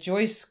 that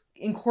Joyce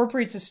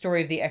incorporates the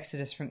story of the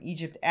Exodus from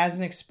Egypt as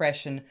an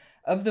expression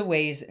of the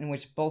ways in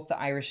which both the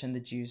Irish and the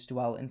Jews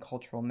dwell in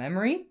cultural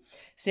memory,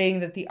 saying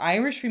that the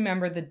Irish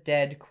remember the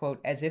dead, quote,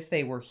 as if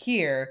they were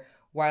here,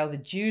 while the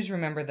Jews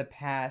remember the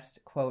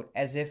past, quote,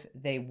 as if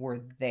they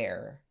were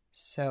there.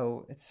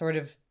 So it's sort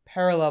of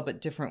parallel but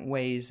different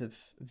ways of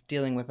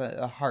dealing with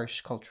a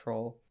harsh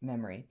cultural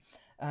memory.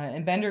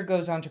 And Bender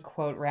goes on to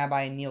quote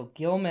Rabbi Neil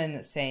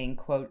Gilman saying,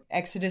 quote,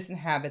 Exodus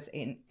inhabits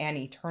an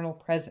eternal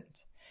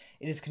present.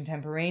 It is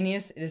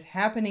contemporaneous. It is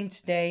happening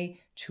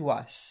today to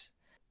us.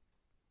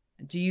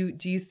 Do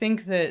you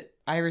think that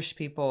Irish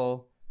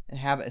people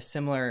inhabit a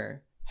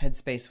similar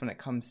headspace when it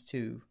comes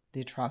to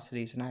the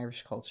atrocities in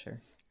Irish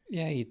culture?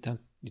 Yeah, you don't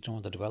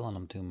want to dwell on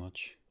them too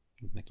much.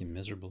 It'd make you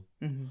miserable.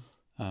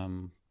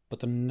 But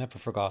they're never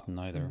forgotten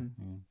either.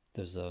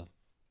 I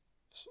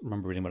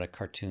remember reading about a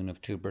cartoon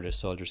of two British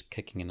soldiers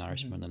kicking an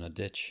Irishman in a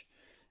ditch,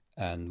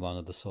 and one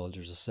of the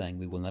soldiers is saying,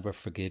 "We will never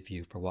forgive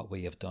you for what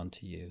we have done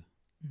to you."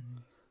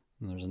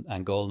 And there's an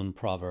Angolan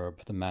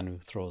proverb, "The man who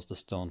throws the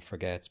stone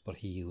forgets, but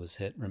he who was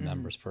hit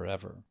remembers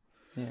forever."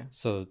 Yeah.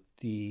 So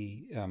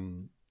the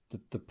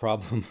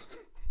problem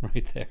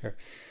right there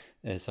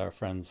is our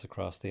friends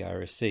across the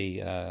Irish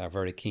Sea are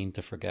very keen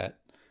to forget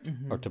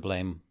or to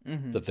blame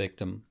the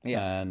victim,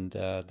 and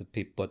the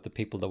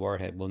people that were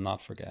hit will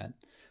not forget.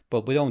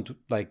 But we don't,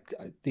 like,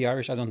 the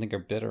Irish, I don't think are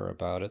bitter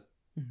about it.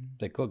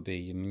 They could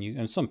be. I mean,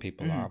 and some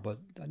people are, but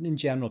in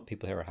general,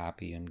 people here are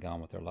happy and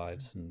gone with their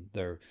lives, and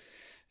they're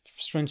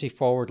strangely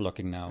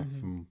forward-looking now.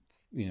 From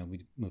we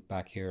moved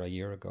back here a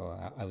year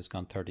ago. I was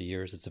gone 30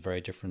 years. It's a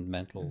very different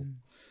mental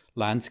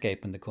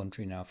landscape in the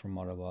country now from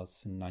what it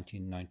was in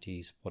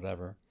 1990s,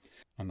 whatever.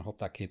 And I hope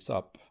that keeps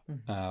up.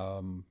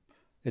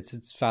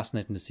 it's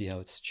fascinating to see how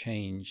it's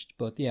changed.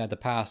 But yeah, the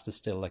past is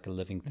still like a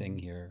living thing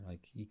here.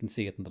 Like you can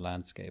see it in the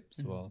landscape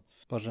as well.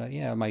 But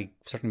yeah,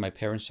 certainly my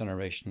parents'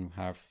 generation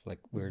have like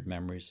weird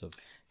memories of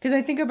Because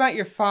I think about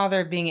your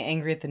father being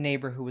angry at the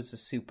neighbor who was a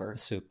super.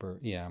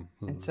 yeah.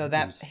 And so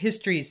that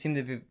history seemed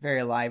to be very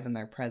alive in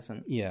their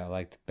present. Yeah,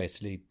 like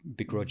basically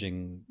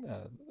begrudging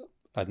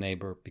a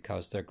neighbor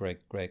because their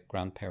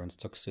great-great-grandparents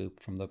took soup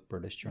from the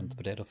British during the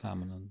potato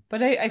famine.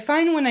 But I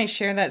find when I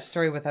share that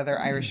story with other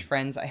Irish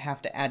friends, I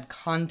have to add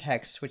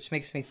context, which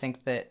makes me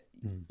think that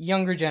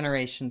younger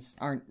generations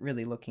aren't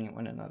really looking at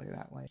one another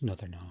that way. No,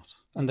 they're not.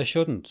 And they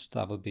shouldn't.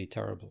 That would be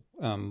terrible.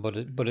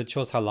 But it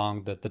shows how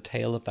long the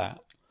tail of that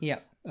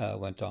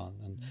went on.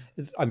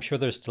 And I'm sure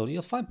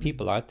you'll find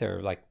people out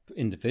there, like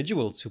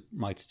individuals who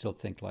might still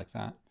think like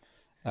that.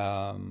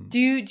 Do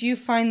you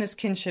find this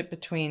kinship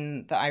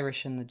between the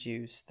Irish and the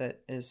Jews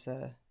that is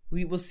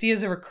we will see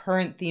as a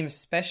recurrent theme,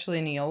 especially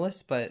in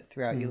Aeolus, but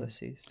throughout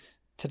Ulysses?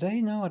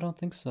 Today, no, I don't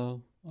think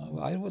so.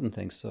 I wouldn't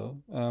think so.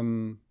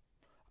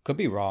 Could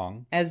be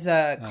wrong. As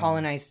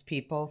colonized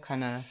people,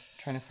 kind of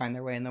trying to find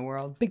their way in the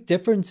world. Big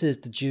difference is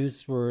the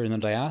Jews were in a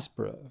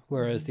diaspora,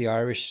 whereas the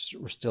Irish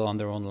were still on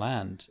their own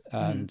land,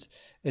 and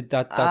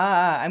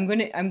I'm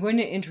going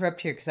to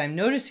interrupt here because I'm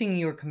noticing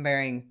you were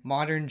comparing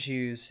modern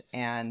Jews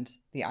and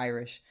the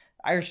Irish.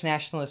 Irish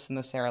nationalists in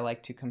this era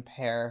like to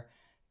compare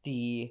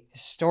the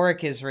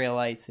historic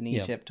Israelites in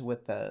Egypt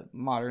with the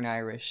modern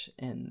Irish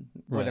in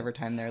whatever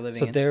time they're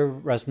living in. So they're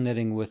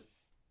resonating with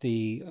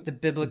the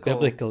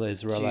biblical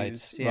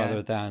Israelites Jews,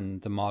 rather than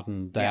the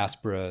modern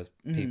diaspora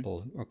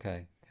people.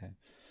 Okay.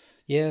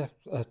 Yeah,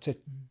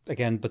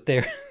 again, but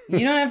they're... You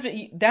don't have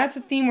to... That's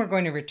a theme we're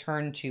going to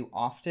return to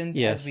often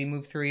as we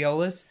move through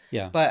Aeolus.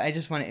 Yeah. But I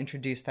just want to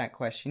introduce that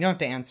question. You don't have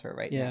to answer it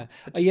right now.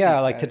 Yeah,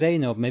 like today,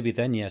 no, maybe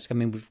then, yes. I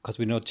mean, because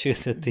we know, too,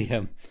 that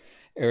the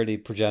early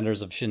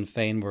progenitors of Sinn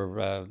Féin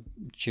were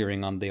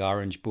cheering on the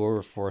Orange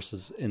Boer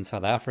forces in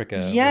South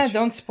Africa. Yeah,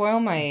 don't spoil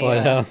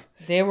my...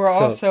 they were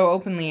also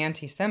openly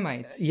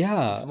anti-Semites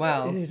as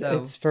well.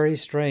 It's very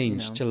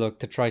strange to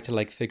try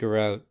to figure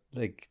out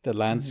like the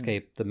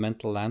landscape, the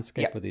mental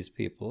landscape of these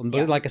people.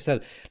 But like I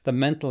said, the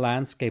mental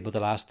landscape of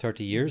the last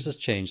 30 years has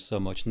changed so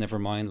much, never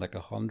mind like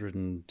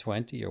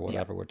 120 or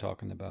whatever we're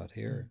talking about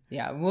here.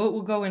 Yeah,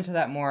 we'll go into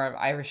that more of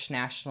Irish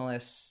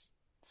nationalists'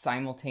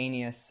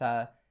 simultaneous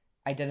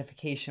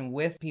identification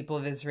with people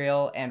of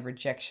Israel and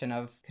rejection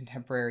of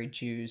contemporary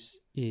Jews.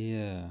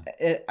 Yeah.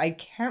 I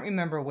can't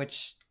remember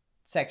which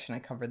section I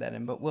covered that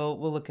in, but we'll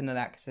look into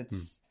that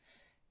because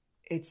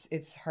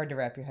it's hard to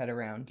wrap your head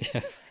around.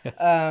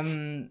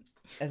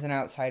 As an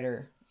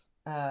outsider.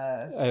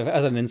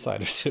 As an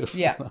insider too.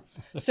 Yeah.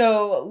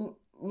 So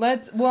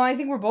I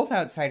think we're both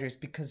outsiders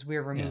because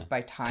we're removed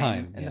by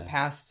time and the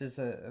past is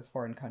a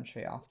foreign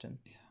country often.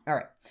 Yeah. All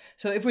right.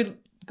 So if we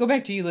go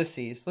back to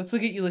Ulysses, let's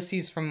look at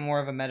Ulysses from more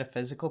of a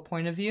metaphysical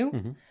point of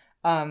view.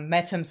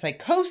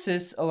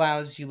 Metempsychosis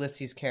allows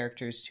Ulysses'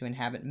 characters to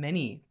inhabit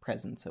many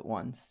presents at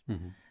once.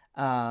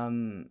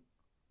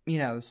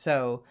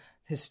 So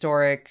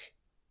historic,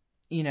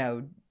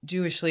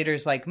 Jewish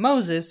leaders like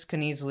Moses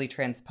can easily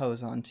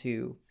transpose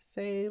onto,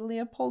 say,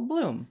 Leopold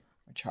Bloom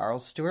or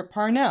Charles Stewart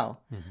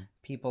Parnell,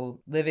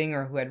 people living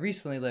or who had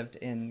recently lived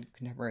in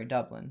contemporary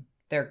Dublin.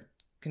 They're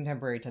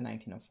contemporary to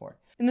 1904.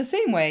 In the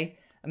same way,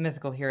 a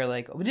mythical hero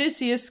like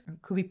Odysseus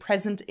could be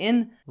present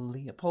in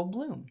Leopold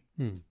Bloom.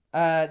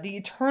 The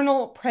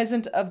eternal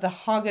present of the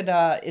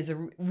Haggadah is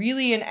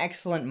really an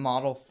excellent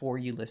model for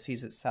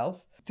Ulysses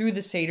itself. Through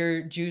the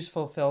Seder, Jews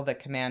fulfill the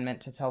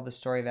commandment to tell the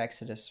story of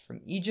Exodus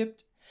from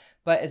Egypt.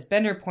 But as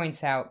Bender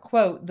points out,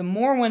 quote, the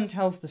more one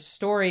tells the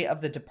story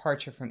of the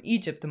departure from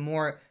Egypt, the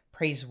more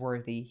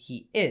praiseworthy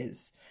he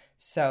is.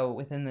 So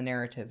within the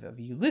narrative of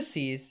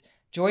Ulysses,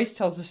 Joyce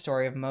tells the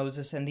story of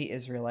Moses and the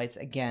Israelites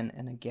again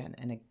and again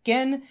and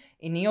again.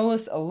 In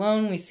Aeolus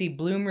alone, we see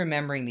Bloom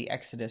remembering the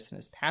Exodus and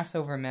his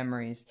Passover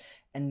memories,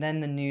 and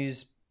then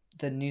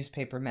the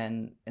newspaper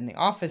men in the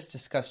office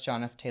discuss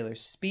John F.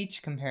 Taylor's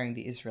speech comparing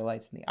the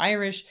Israelites and the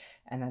Irish,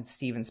 and then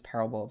Stephen's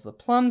parable of the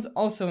plums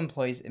also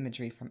employs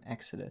imagery from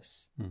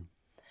Exodus.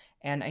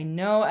 And I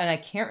know, and I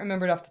can't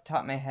remember it off the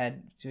top of my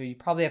head, so you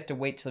probably have to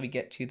wait till we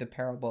get to the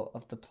parable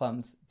of the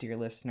plums, dear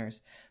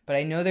listeners. But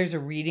I know there's a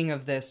reading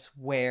of this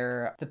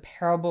where the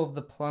parable of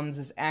the plums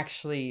is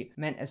actually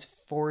meant as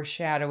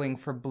foreshadowing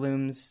for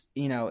Bloom's,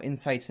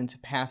 insights into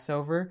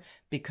Passover,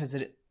 because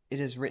it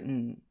is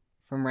written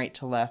from right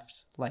to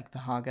left, like the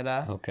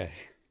Haggadah. Okay.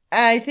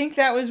 I think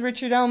that was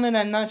Richard Ellman.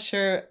 I'm not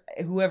sure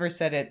whoever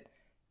said it.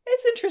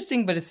 It's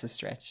interesting, but it's a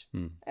stretch.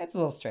 It's a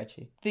little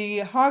stretchy. The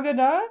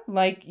Haggadah,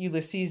 like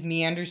Ulysses,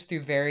 meanders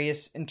through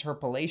various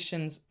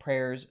interpolations,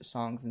 prayers,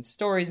 songs, and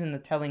stories in the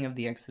telling of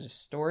the Exodus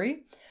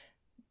story.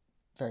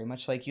 Very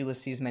much like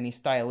Ulysses' many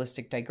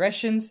stylistic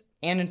digressions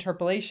and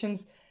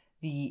interpolations,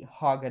 the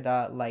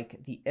Haggadah,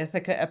 like the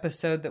Ithaca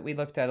episode that we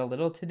looked at a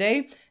little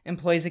today,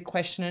 employs a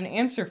question and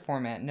answer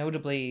format,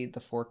 notably the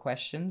 4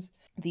 questions.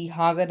 The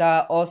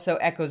Haggadah also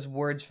echoes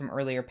words from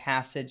earlier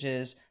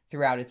passages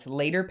throughout its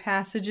later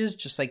passages,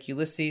 just like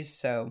Ulysses.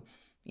 So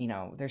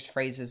there's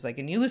phrases like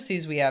in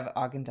Ulysses, we have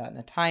Agendat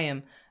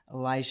Natayim,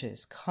 Elijah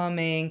is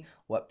coming,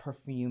 what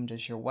perfume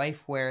does your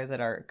wife wear, that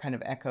are kind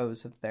of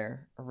echoes of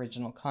their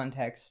original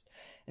context.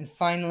 And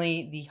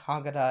finally, the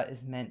Haggadah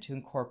is meant to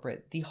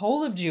incorporate the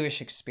whole of Jewish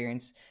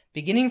experience,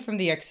 beginning from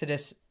the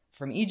Exodus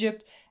from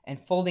Egypt and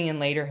folding in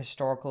later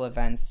historical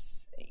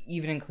events,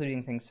 even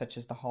including things such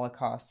as the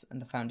Holocaust and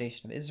the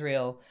foundation of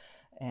Israel.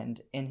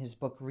 And in his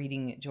book,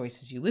 Reading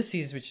Joyce's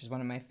Ulysses, which is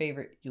one of my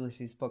favorite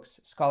Ulysses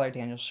books, scholar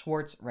Daniel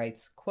Schwartz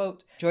writes,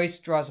 quote, Joyce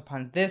draws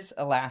upon this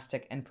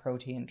elastic and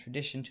protean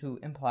tradition to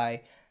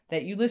imply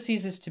that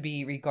Ulysses is to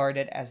be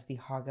regarded as the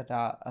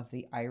Haggadah of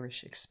the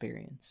Irish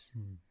experience,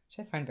 which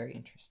I find very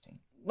interesting.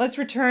 Let's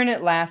return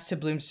at last to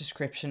Bloom's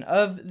description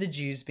of the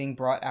Jews being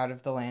brought out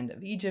of the land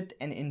of Egypt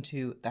and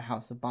into the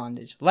house of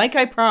bondage, like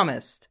I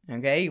promised.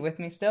 Okay, you with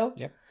me still?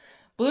 Yep.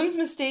 Bloom's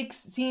mistake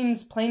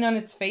seems plain on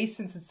its face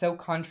since it's so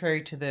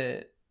contrary to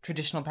the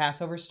traditional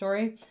Passover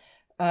story.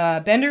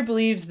 Bender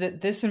believes that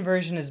this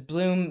inversion is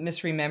Bloom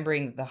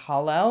misremembering the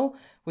Hallel,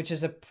 which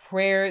is a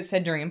prayer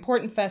said during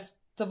important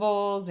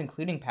festivals,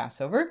 including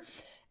Passover.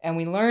 And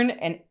we learn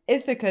in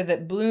Ithaca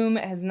that Bloom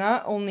has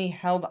not only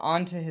held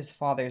on to his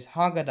father's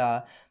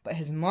Haggadah, but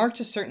has marked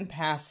a certain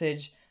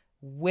passage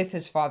with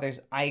his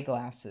father's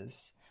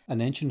eyeglasses. An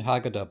ancient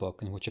Haggadah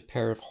book in which a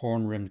pair of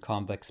horn-rimmed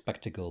convex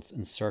spectacles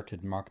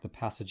inserted mark the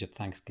passage of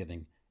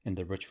thanksgiving in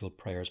the ritual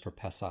prayers for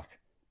Pesach,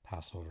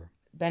 Passover.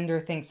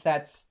 Bender thinks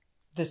that's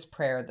this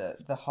prayer,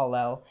 the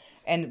Hallel,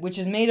 and which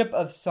is made up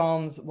of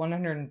Psalms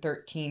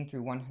 113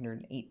 through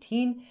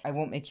 118. I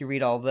won't make you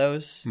read all of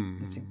those. You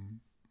have to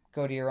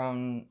go to your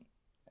own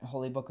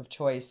holy book of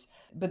choice.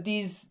 But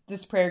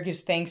this prayer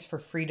gives thanks for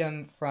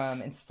freedom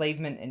from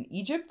enslavement in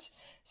Egypt.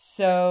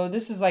 So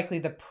this is likely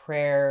the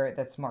prayer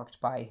that's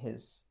marked by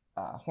his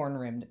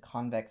horn-rimmed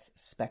convex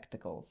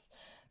spectacles.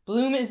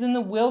 Bloom is in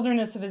the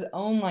wilderness of his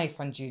own life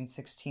on June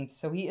 16th,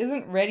 so he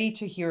isn't ready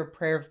to hear a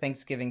prayer of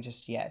thanksgiving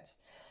just yet.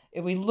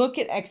 If we look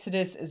at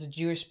Exodus as a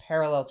Jewish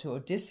parallel to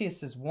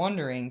Odysseus'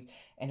 wanderings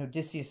and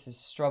Odysseus'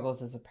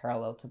 struggles as a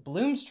parallel to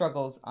Bloom's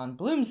struggles on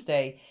Bloom's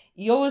Day,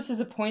 Aeolus is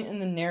a point in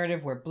the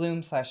narrative where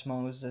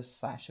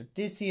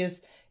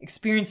Bloom/Moses/Odysseus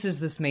experiences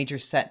this major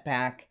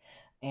setback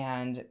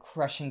and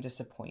crushing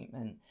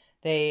disappointment.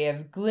 They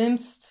have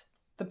glimpsed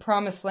the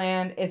promised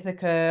land,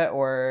 Ithaca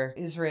or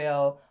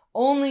Israel,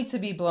 only to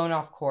be blown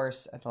off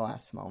course at the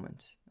last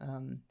moment.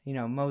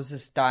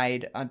 Moses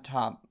died on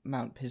top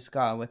Mount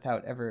Pisgah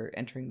without ever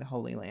entering the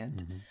Holy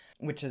Land,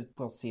 which is,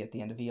 we'll see at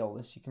the end of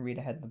Aeolus. You can read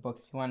ahead in the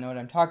book if you want to know what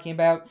I'm talking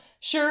about.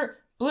 Sure,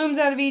 Bloom's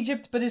out of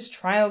Egypt, but his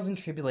trials and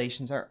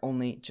tribulations are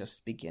only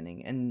just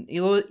beginning. And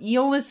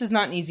Aeolus is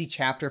not an easy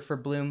chapter for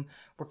Bloom.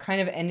 We're kind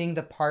of ending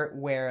the part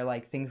where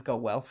things go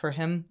well for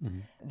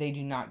him. They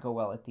do not go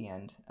well at the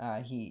end.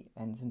 He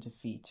ends in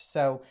defeat.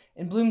 So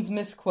in Bloom's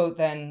misquote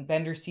then,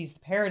 Bender sees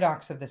the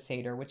paradox of the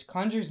Seder, which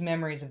conjures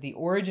memories of the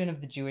origin of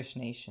the Jewish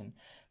nation,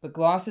 but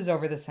glosses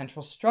over the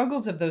central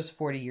struggles of those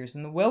 40 years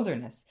in the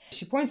wilderness.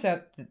 She points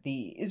out that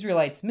the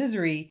Israelites'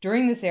 misery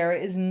during this era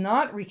is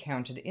not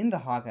recounted in the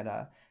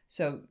Haggadah,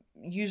 so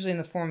usually in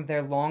the form of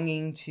their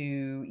longing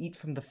to eat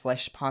from the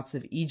flesh pots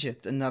of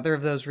Egypt, another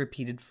of those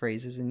repeated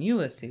phrases in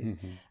Ulysses.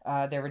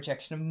 Their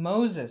rejection of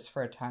Moses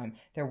for a time,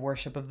 their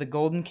worship of the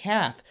golden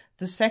calf,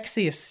 the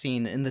sexiest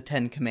scene in the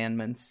 10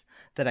 Commandments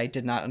that I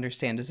did not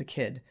understand as a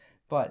kid.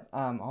 But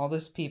all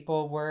those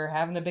people were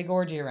having a big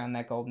orgy around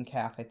that golden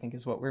calf, I think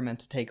is what we're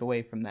meant to take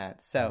away from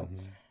that. So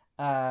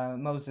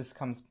Moses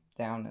comes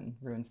down and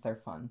ruins their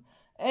fun.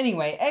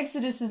 Anyway,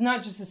 Exodus is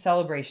not just a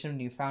celebration of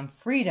newfound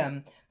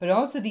freedom, but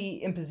also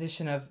the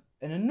imposition of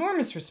an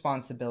enormous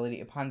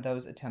responsibility upon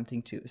those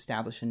attempting to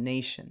establish a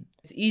nation.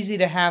 It's easy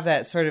to have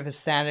that sort of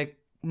ecstatic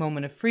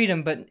moment of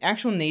freedom, but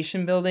actual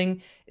nation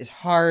building is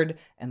hard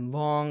and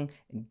long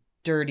and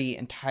dirty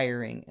and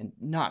tiring and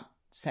not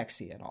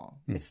sexy at all.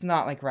 It's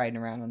not like riding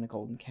around on a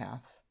golden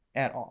calf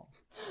at all.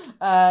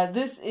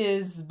 This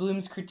is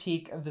Bloom's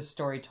critique of the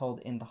story told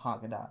in the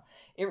Haggadah.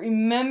 It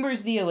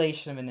remembers the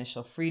elation of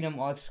initial freedom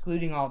while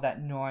excluding all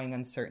that gnawing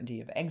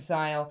uncertainty of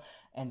exile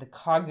and the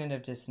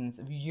cognitive dissonance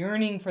of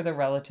yearning for the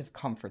relative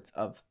comforts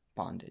of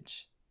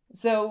bondage.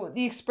 So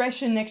the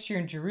expression next year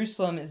in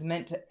Jerusalem is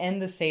meant to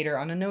end the Seder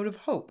on a note of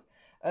hope,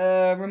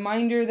 a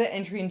reminder that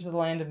entry into the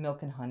land of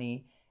milk and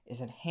honey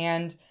is at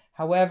hand.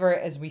 However,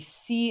 as we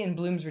see in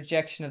Bloom's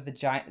rejection of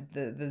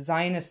the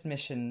Zionist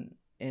mission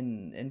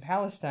in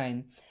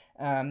Palestine,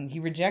 he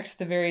rejects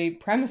the very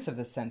premise of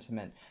the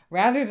sentiment.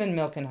 Rather than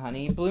milk and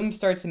honey, Bloom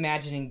starts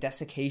imagining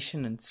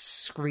desiccation and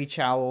screech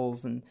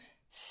owls and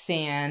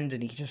sand,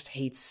 and he just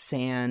hates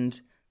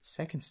sand.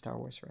 Second Star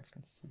Wars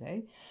reference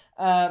today.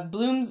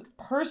 Bloom's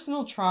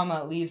personal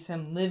trauma leaves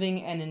him living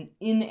in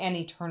an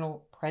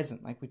eternal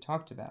present, like we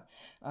talked about.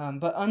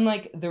 But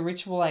unlike the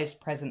ritualized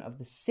present of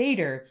the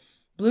Seder,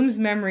 Bloom's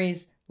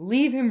memories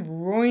leave him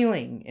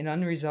roiling in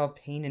unresolved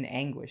pain and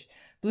anguish.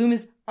 Bloom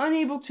is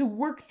unable to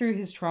work through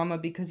his trauma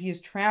because he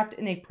is trapped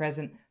in a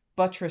present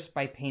buttressed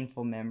by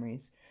painful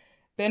memories.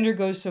 Bender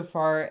goes so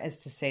far as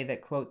to say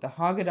that, quote, the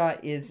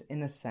Haggadah is,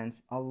 in a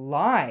sense, a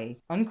lie,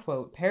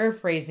 unquote,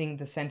 paraphrasing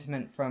the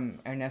sentiment from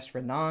Ernest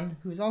Renan,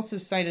 who is also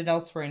cited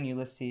elsewhere in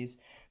Ulysses,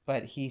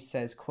 but he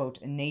says, quote,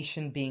 a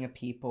nation being a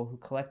people who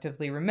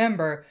collectively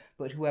remember,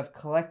 but who have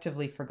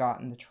collectively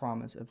forgotten the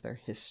traumas of their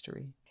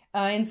history.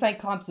 In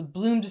Cyclops,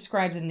 Bloom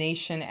describes a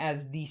nation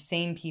as the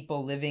same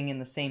people living in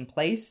the same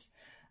place.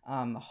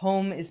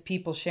 Home is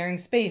people sharing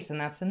space, and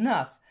that's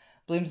enough.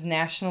 Bloom's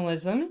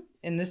nationalism,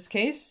 in this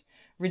case,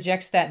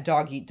 rejects that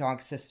dog-eat-dog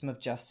system of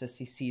justice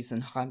he sees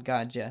in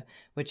Hadgadja,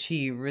 which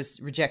he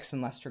rejects in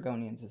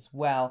Lestragonians as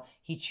well.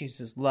 He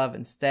chooses love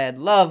instead.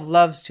 Love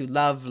loves to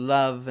love,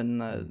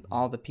 and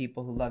all the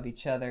people who love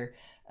each other.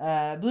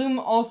 Bloom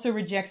also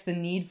rejects the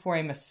need for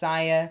a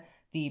Messiah.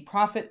 The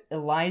prophet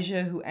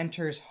Elijah, who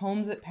enters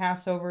homes at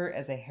Passover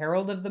as a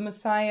herald of the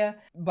Messiah,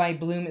 by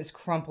Bloom is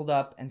crumpled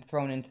up and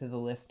thrown into the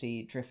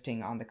Lifty,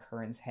 drifting on the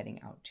currents heading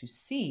out to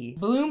sea.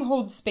 Bloom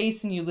holds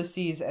space in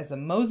Ulysses as a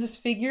Moses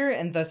figure,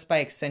 and thus by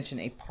extension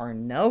a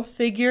Parnell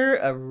figure,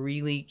 a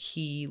really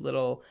key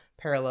little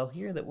parallel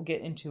here that we'll get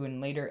into in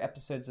later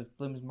episodes of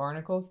Bloom's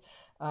Barnacles.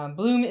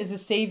 Bloom is a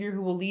savior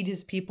who will lead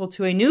his people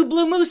to a new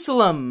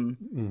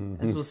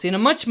Bloomusalem, as we'll see in a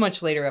much,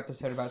 much later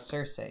episode about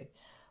Circe.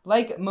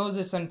 Like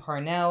Moses and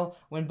Parnell,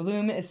 when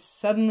Bloom is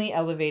suddenly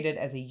elevated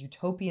as a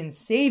utopian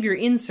savior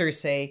in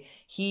Circe,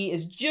 he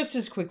is just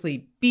as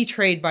quickly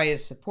betrayed by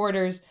his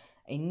supporters.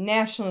 A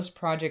nationalist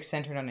project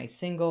centered on a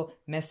single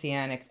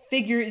messianic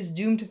figure is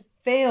doomed to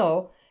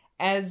fail,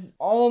 as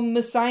all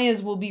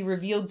messiahs will be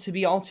revealed to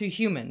be all too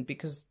human,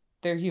 because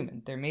they're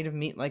human. They're made of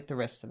meat like the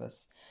rest of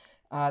us.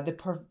 The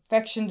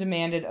perfection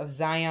demanded of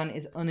Zion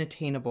is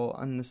unattainable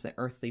on this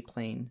earthly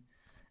plane.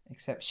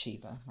 Except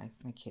Sheba,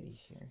 my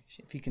kitty here.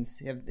 If you can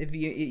see, if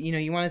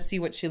you want to see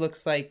what she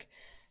looks like,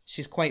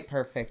 she's quite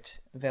perfect.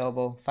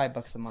 Available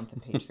 $5 a month on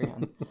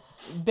Patreon.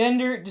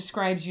 Bender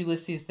describes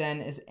Ulysses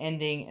then as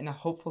ending in a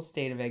hopeful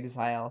state of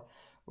exile,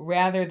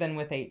 rather than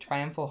with a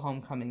triumphal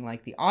homecoming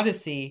like the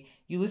Odyssey.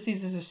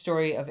 Ulysses is a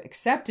story of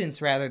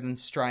acceptance rather than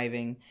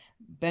striving.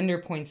 Bender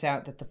points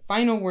out that the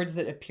final words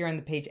that appear on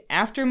the page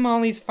after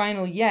Molly's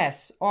final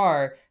yes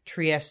are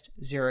Trieste,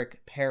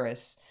 Zurich,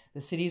 Paris. The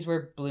cities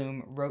where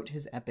Bloom wrote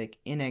his epic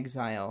in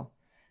exile,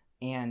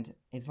 and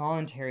a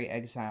voluntary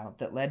exile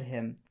that led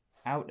him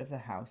out of the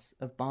house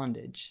of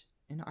bondage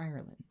in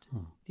Ireland. Do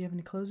you have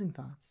any closing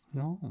thoughts?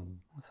 No,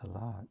 that's a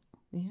lot.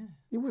 Yeah.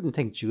 You wouldn't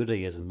think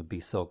Judaism would be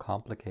so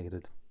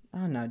complicated.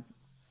 Oh, no.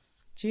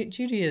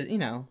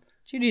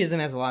 Judaism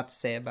has a lot to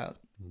say about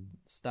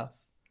stuff.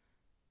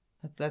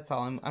 That's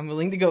all I'm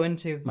willing to go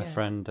into. My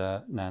friend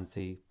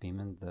Nancy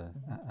Beeman, the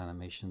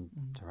animation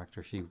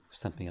director, she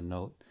sent me a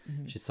note.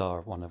 She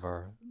saw one of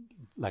our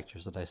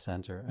lectures that I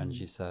sent her, and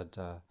she said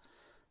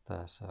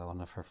that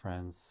one of her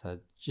friends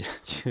said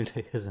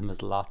Judaism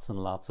has lots and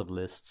lots of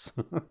lists.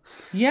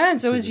 Yeah, and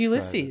so is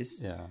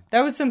Ulysses. Yeah.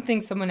 That was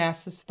something someone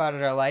asked us about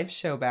at our live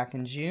show back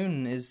in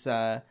June, is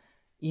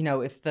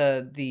if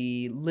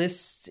the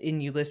lists in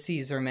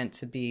Ulysses are meant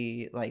to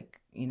be like,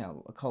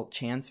 occult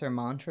chants or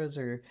mantras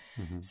or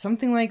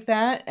something like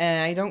that.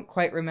 And I don't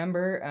quite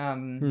remember.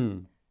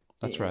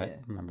 That's right. I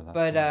remember that.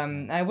 But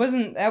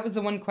that was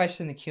the one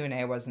question in the Q&A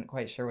I wasn't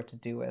quite sure what to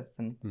do with.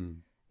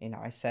 And,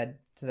 I said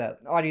to the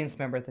audience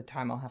member at the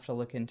time, I'll have to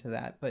look into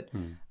that. But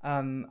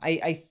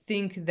I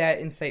think that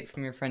insight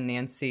from your friend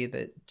Nancy,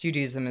 that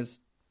Judaism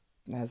has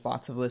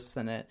lots of lists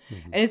in it,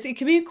 and it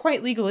can be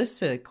quite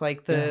legalistic.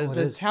 Like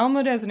the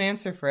Talmud has an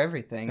answer for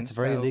everything. It's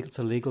very legal. It's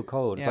a legal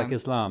code. It's like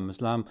Islam.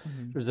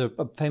 There's a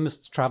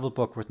famous travel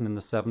book written in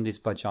the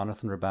 70s by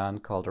Jonathan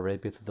Raban called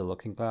Arabia Through the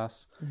Looking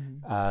Glass,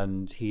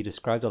 and he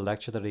described a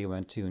lecture that he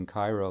went to in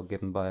Cairo,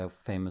 given by a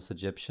famous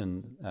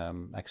Egyptian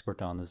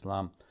expert on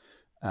Islam.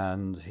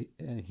 And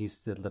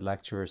the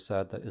lecturer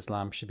said that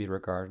Islam should be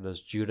regarded as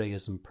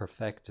Judaism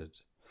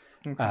perfected.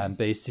 Okay. And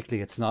basically,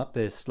 it's not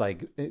this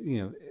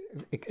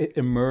it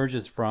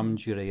emerges from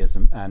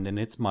Judaism, and in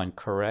its mind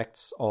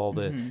corrects all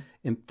the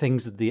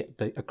things that the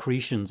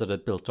accretions that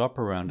it built up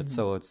around it.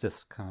 So it's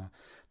this kind of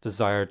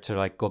desire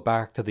to go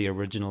back to the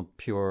original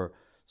pure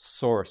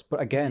source.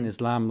 But again,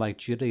 Islam, like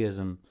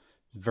Judaism,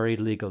 very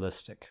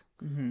legalistic.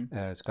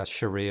 It's got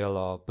Sharia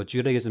law, but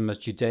Judaism is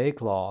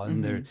Judaic law,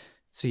 and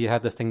so you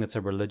have this thing that's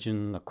a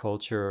religion, a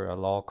culture, a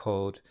law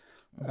code.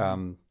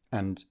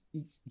 And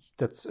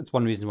it's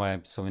one reason why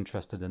I'm so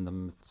interested in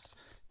them. It's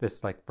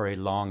this very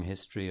long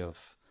history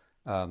of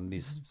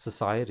these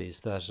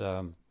societies that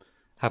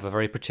have a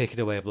very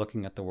particular way of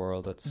looking at the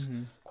world that's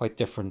quite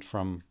different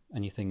from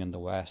anything in the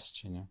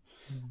West,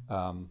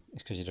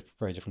 because you have a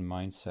very different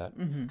mindset.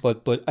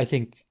 But I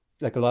think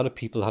a lot of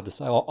people have this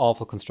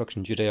awful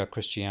construction,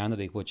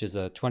 Judeo-Christianity, which is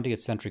a 20th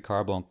century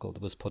carbuncle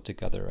that was put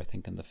together, I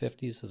think, in the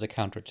 50s as a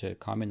counter to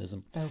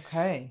communism.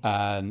 Okay.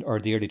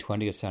 Or the early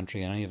 20th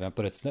century in any event.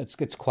 But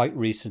it's quite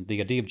recent. The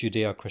idea of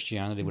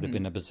Judeo-Christianity would have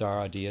been a bizarre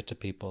idea to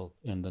people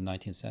in the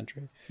 19th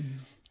century.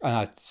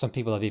 Some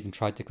people have even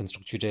tried to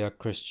construct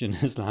Judeo-Christian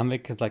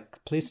Islamic. It's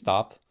please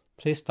stop.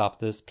 Please stop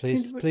this.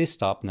 Please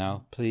stop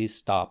now. Please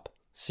stop.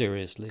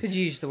 Seriously. Could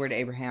you use the word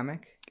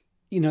Abrahamic?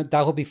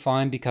 that would be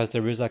fine because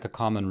there is like a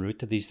common root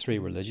to these three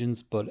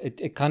religions, but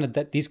it kind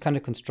of these kind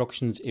of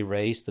constructions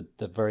erase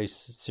the very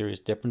serious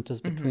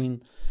differences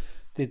between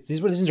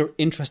these religions. Are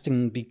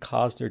interesting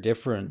because they're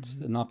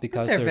different, not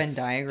because they're Venn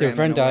diagrams. They're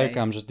Venn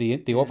diagrams.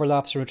 The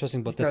overlaps are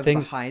interesting, but the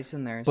things Baha'is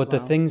in there as the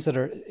things that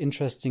are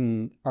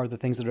interesting are the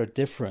things that are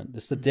different.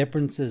 It's the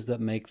differences that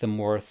make them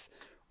worth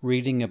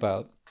reading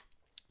about,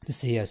 to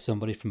see how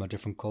somebody from a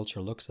different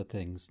culture looks at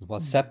things and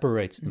what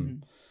separates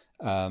them.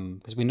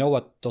 Because we know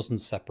what doesn't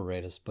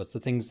separate us, but it's the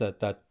things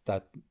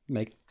that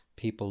make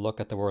people look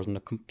at the world in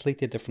a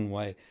completely different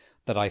way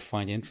that I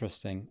find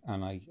interesting.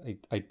 And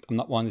I'm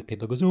not one of the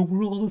people who goes, "Oh,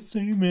 we're all the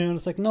same, man."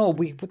 It's like, no,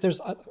 but there's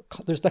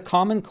the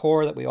common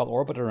core that we all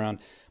orbit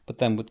around, but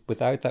then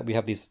without that we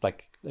have these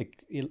like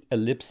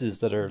ellipses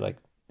that are like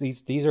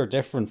these are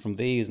different from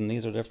these and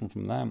these are different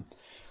from them.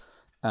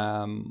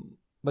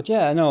 But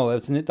yeah, no,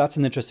 that's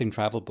an interesting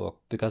travel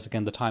book because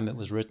again, the time it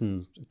was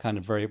written kind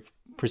of very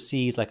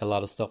precedes like a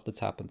lot of stuff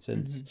that's happened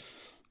since.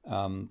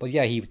 But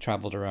yeah, he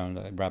traveled around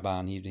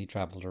Raban. He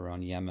traveled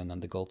around Yemen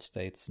and the Gulf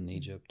states and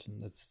Egypt,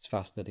 and it's a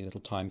fascinating little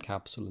time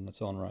capsule in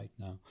its own right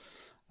now.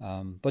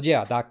 But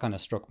yeah, that kind of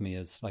struck me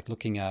as like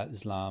looking at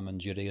Islam and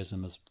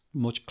Judaism as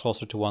much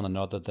closer to one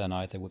another than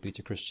either would be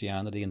to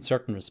Christianity in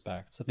certain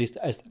respects, at least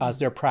as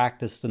they're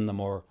practiced in the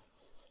more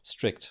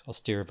strict,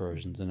 austere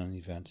versions in any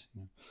event.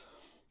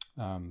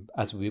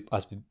 As we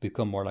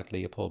become more like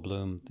Leopold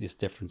Bloom, these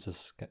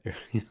differences get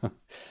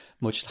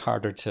much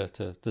harder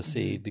to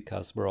see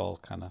because we're all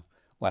kind of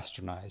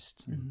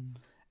westernized and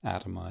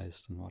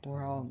atomized and whatnot.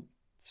 We're all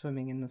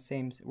swimming in the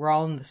same. We're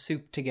all in the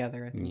soup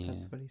together. I think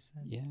that's what he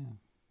said. Yeah.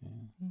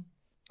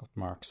 What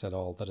Marx said: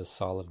 all that is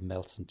solid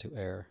melts into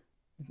air.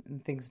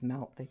 And things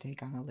melt; they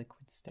take on a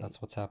liquid state.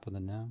 That's what's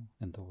happening now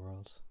in the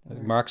world.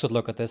 Marx would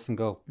look at this and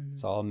go,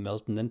 "It's all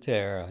melting into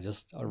air.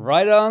 Just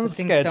right on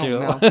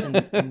schedule." Things don't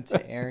melt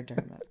into air,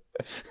 Dermot.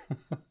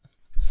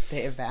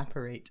 They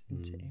evaporate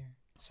into air.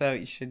 So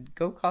you should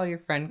go call your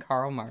friend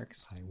Karl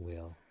Marx. I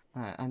will.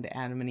 On the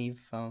Adam and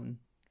Eve phone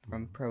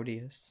from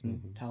Proteus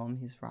and tell him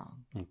he's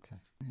wrong. Okay.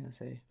 And he'll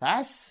say,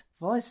 "Was?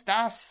 Wo ist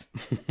das?"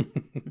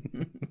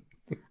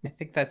 I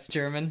think that's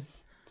German.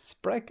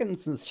 Sprechen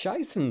und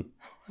Scheißen.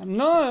 I'm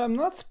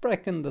not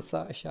sprechen the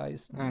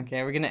Scheißen.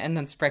 Okay, we're going to end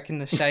on sprechen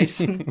the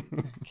Scheißen.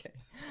 Okay.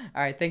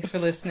 All right, thanks for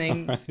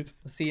listening. All right.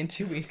 We'll see you in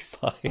 2 weeks.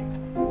 Bye.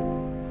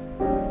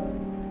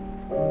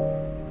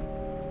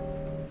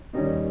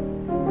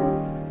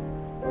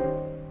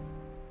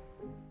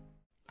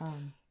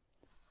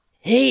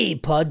 Hey,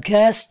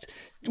 podcast.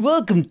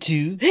 Welcome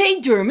to...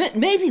 Hey, Dermot,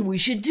 maybe we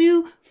should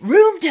do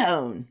Room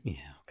Tone.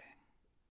 Yeah.